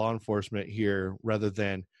for law enforcement here rather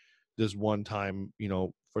than this one time,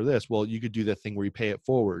 for this? Well, you could do that thing where you pay it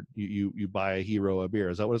forward. You buy a hero a beer.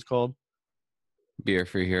 Is that what it's called? Beer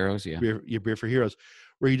for Heroes. Yeah. Beer for Heroes,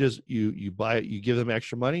 where you buy it, you give them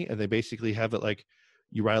extra money, and they basically have it like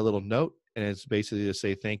you write a little note, and it's basically to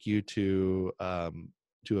say thank you to a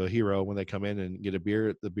hero when they come in and get a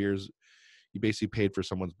beer. The beers, you basically paid for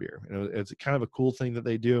someone's beer. And it's kind of a cool thing that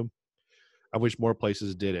they do. I wish more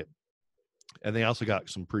places did it. And they also got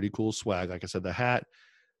some pretty cool swag. Like I said, the hat,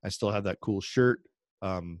 I still have that cool shirt,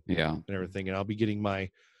 and everything. And I'll be getting my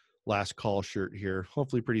last call shirt here,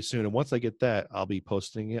 hopefully pretty soon. And once I get that, I'll be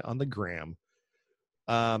posting it on the gram.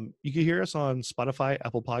 You can hear us on Spotify,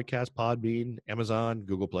 Apple Podcasts, Podbean, Amazon,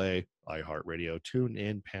 Google Play, iHeartRadio,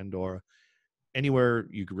 TuneIn, Pandora, anywhere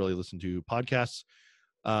you could really listen to podcasts.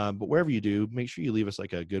 But wherever you do, make sure you leave us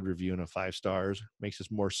like a good review and a 5 stars. Makes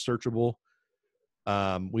us more searchable.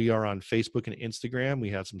 We are on Facebook and Instagram. We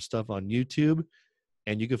have some stuff on YouTube.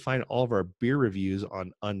 And you can find all of our beer reviews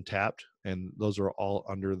on Untapped, and those are all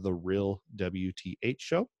under The Real WTH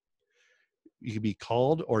Show. You can be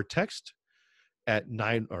called or text at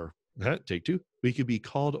take two. We could be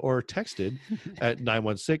called or texted at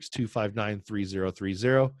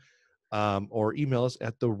 916-259-3030, or email us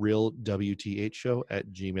at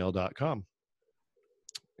therealwthshow@gmail.com.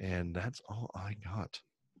 And that's all I got.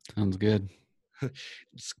 Sounds good.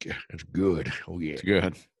 It's good. Oh, yeah. It's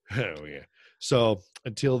good. Oh, yeah. So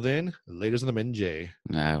until then, ladies and gentlemen, Jay.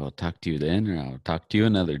 I will talk to you then, or I'll talk to you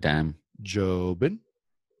another time. Jobin.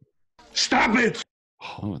 Stop it!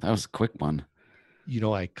 Oh, that was a quick one. You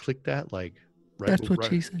know, I clicked that like right. That's what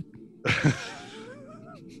she said.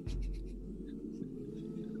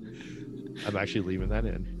 I'm actually leaving that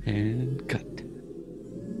in. And cut.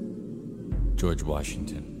 George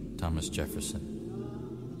Washington, Thomas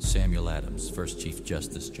Jefferson, Samuel Adams, First Chief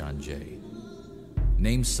Justice John Jay.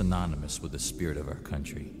 Names synonymous with the spirit of our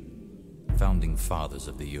country. Founding fathers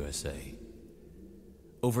of the USA.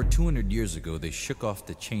 Over 200 years ago, they shook off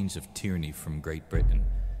the chains of tyranny from Great Britain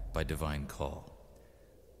by divine call.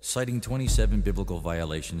 Citing 27 biblical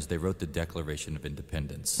violations, they wrote the Declaration of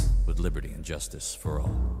Independence with liberty and justice for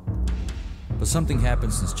all. But something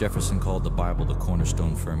happened since Jefferson called the Bible the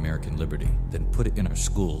cornerstone for American liberty, then put it in our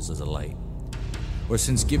schools as a light. Or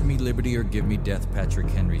since give me liberty or give me death, Patrick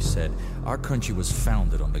Henry said, our country was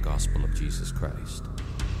founded on the gospel of Jesus Christ.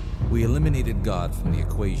 We eliminated God from the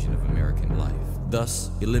equation of American life,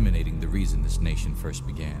 thus eliminating the reason this nation first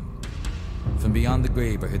began. From beyond the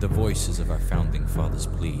grave, I hear the voices of our founding fathers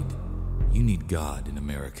plead, you need God in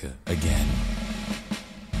America again.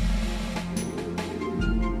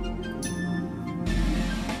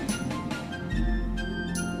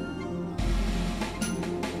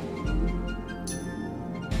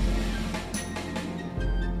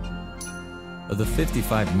 Of the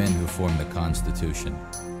 55 men who formed the Constitution,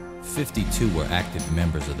 52 were active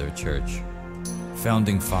members of their church.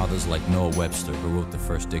 Founding fathers like Noah Webster, who wrote the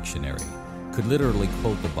first dictionary, could literally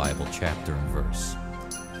quote the Bible chapter and verse.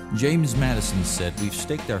 James Madison said, we've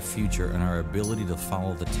staked our future on our ability to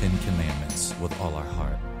follow the 10 Commandments with all our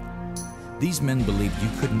heart. These men believed you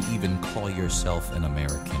couldn't even call yourself an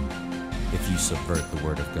American if you subvert the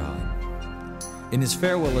Word of God. In his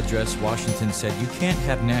farewell address, Washington said, you can't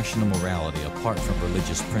have national morality apart from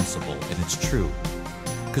religious principle, and it's true.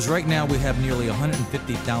 Because right now we have nearly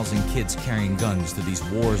 150,000 kids carrying guns to these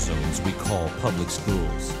war zones we call public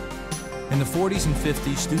schools. In the 40s and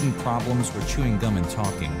 50s, student problems were chewing gum and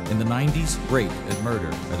talking. In the 90s, rape and murder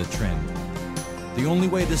are the trend. The only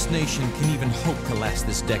way this nation can even hope to last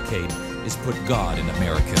this decade is put God in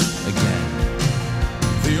America again.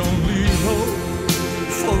 The only hope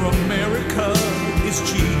for America is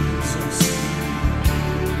Jesus.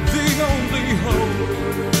 The only hope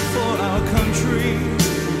for our country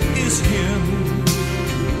is Him.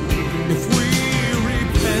 If we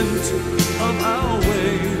repent of our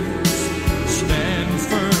ways, stand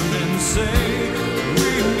firm and say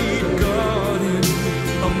we need God in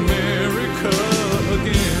America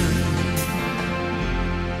again.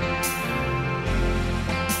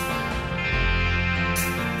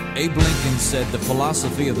 Abe Lincoln said the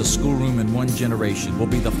philosophy of the schoolroom in one generation will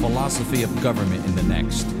be the philosophy of government in the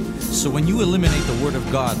next. So when you eliminate the Word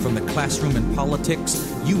of God from the classroom and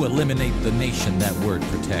politics, you eliminate the nation that Word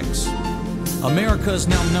protects. America is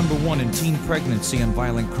now number 1 in teen pregnancy and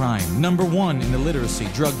violent crime, number 1 in illiteracy,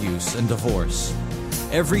 drug use, and divorce.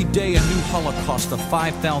 Every day a new holocaust of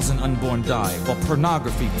 5,000 unborn die, while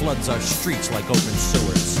pornography floods our streets like open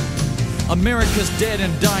sewers. America's dead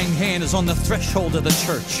and dying hand is on the threshold of the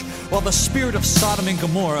church, while the spirit of Sodom and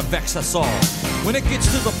Gomorrah vex us all. When it gets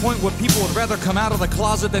to the point where people would rather come out of the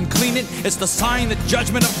closet than clean it, it's the sign that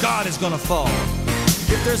judgment of God is gonna fall.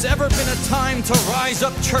 If there's ever been a time to rise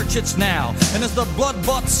up, church, it's now. And as the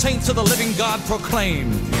blood-bought saints of the living God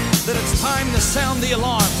proclaim, that it's time to sound the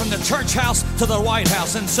alarm from the church house to the White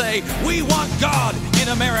House and say, we want God in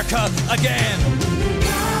America again.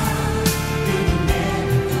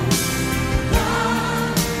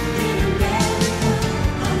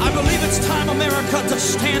 I believe it's time, America, to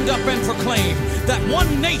stand up and proclaim that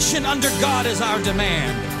one nation under God is our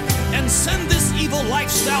demand. And send this evil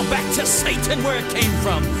lifestyle back to Satan where it came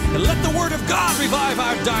from. And let the Word of God revive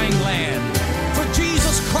our dying land. For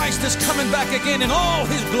Jesus Christ is coming back again in all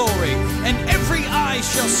His glory, and every eye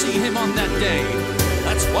shall see Him on that day.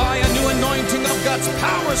 That's why a new anointing of God's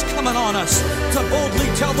power is coming on us, to boldly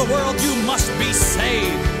tell the world you must be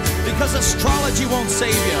saved. Because astrology won't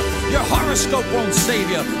save you. Your horoscope won't save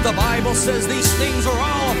you. The Bible says these things are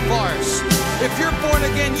all a farce. If you're born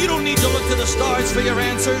again, you don't need to look to the stars for your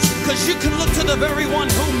answers, because you can look to the very one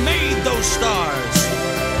who made those stars.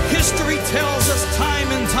 History tells us time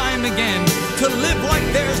and time again, to live like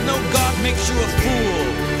there's no God makes you a fool.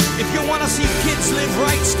 If you want to see kids live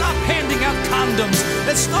right, stop handing out condoms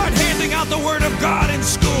and start handing out the Word of God in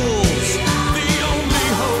school.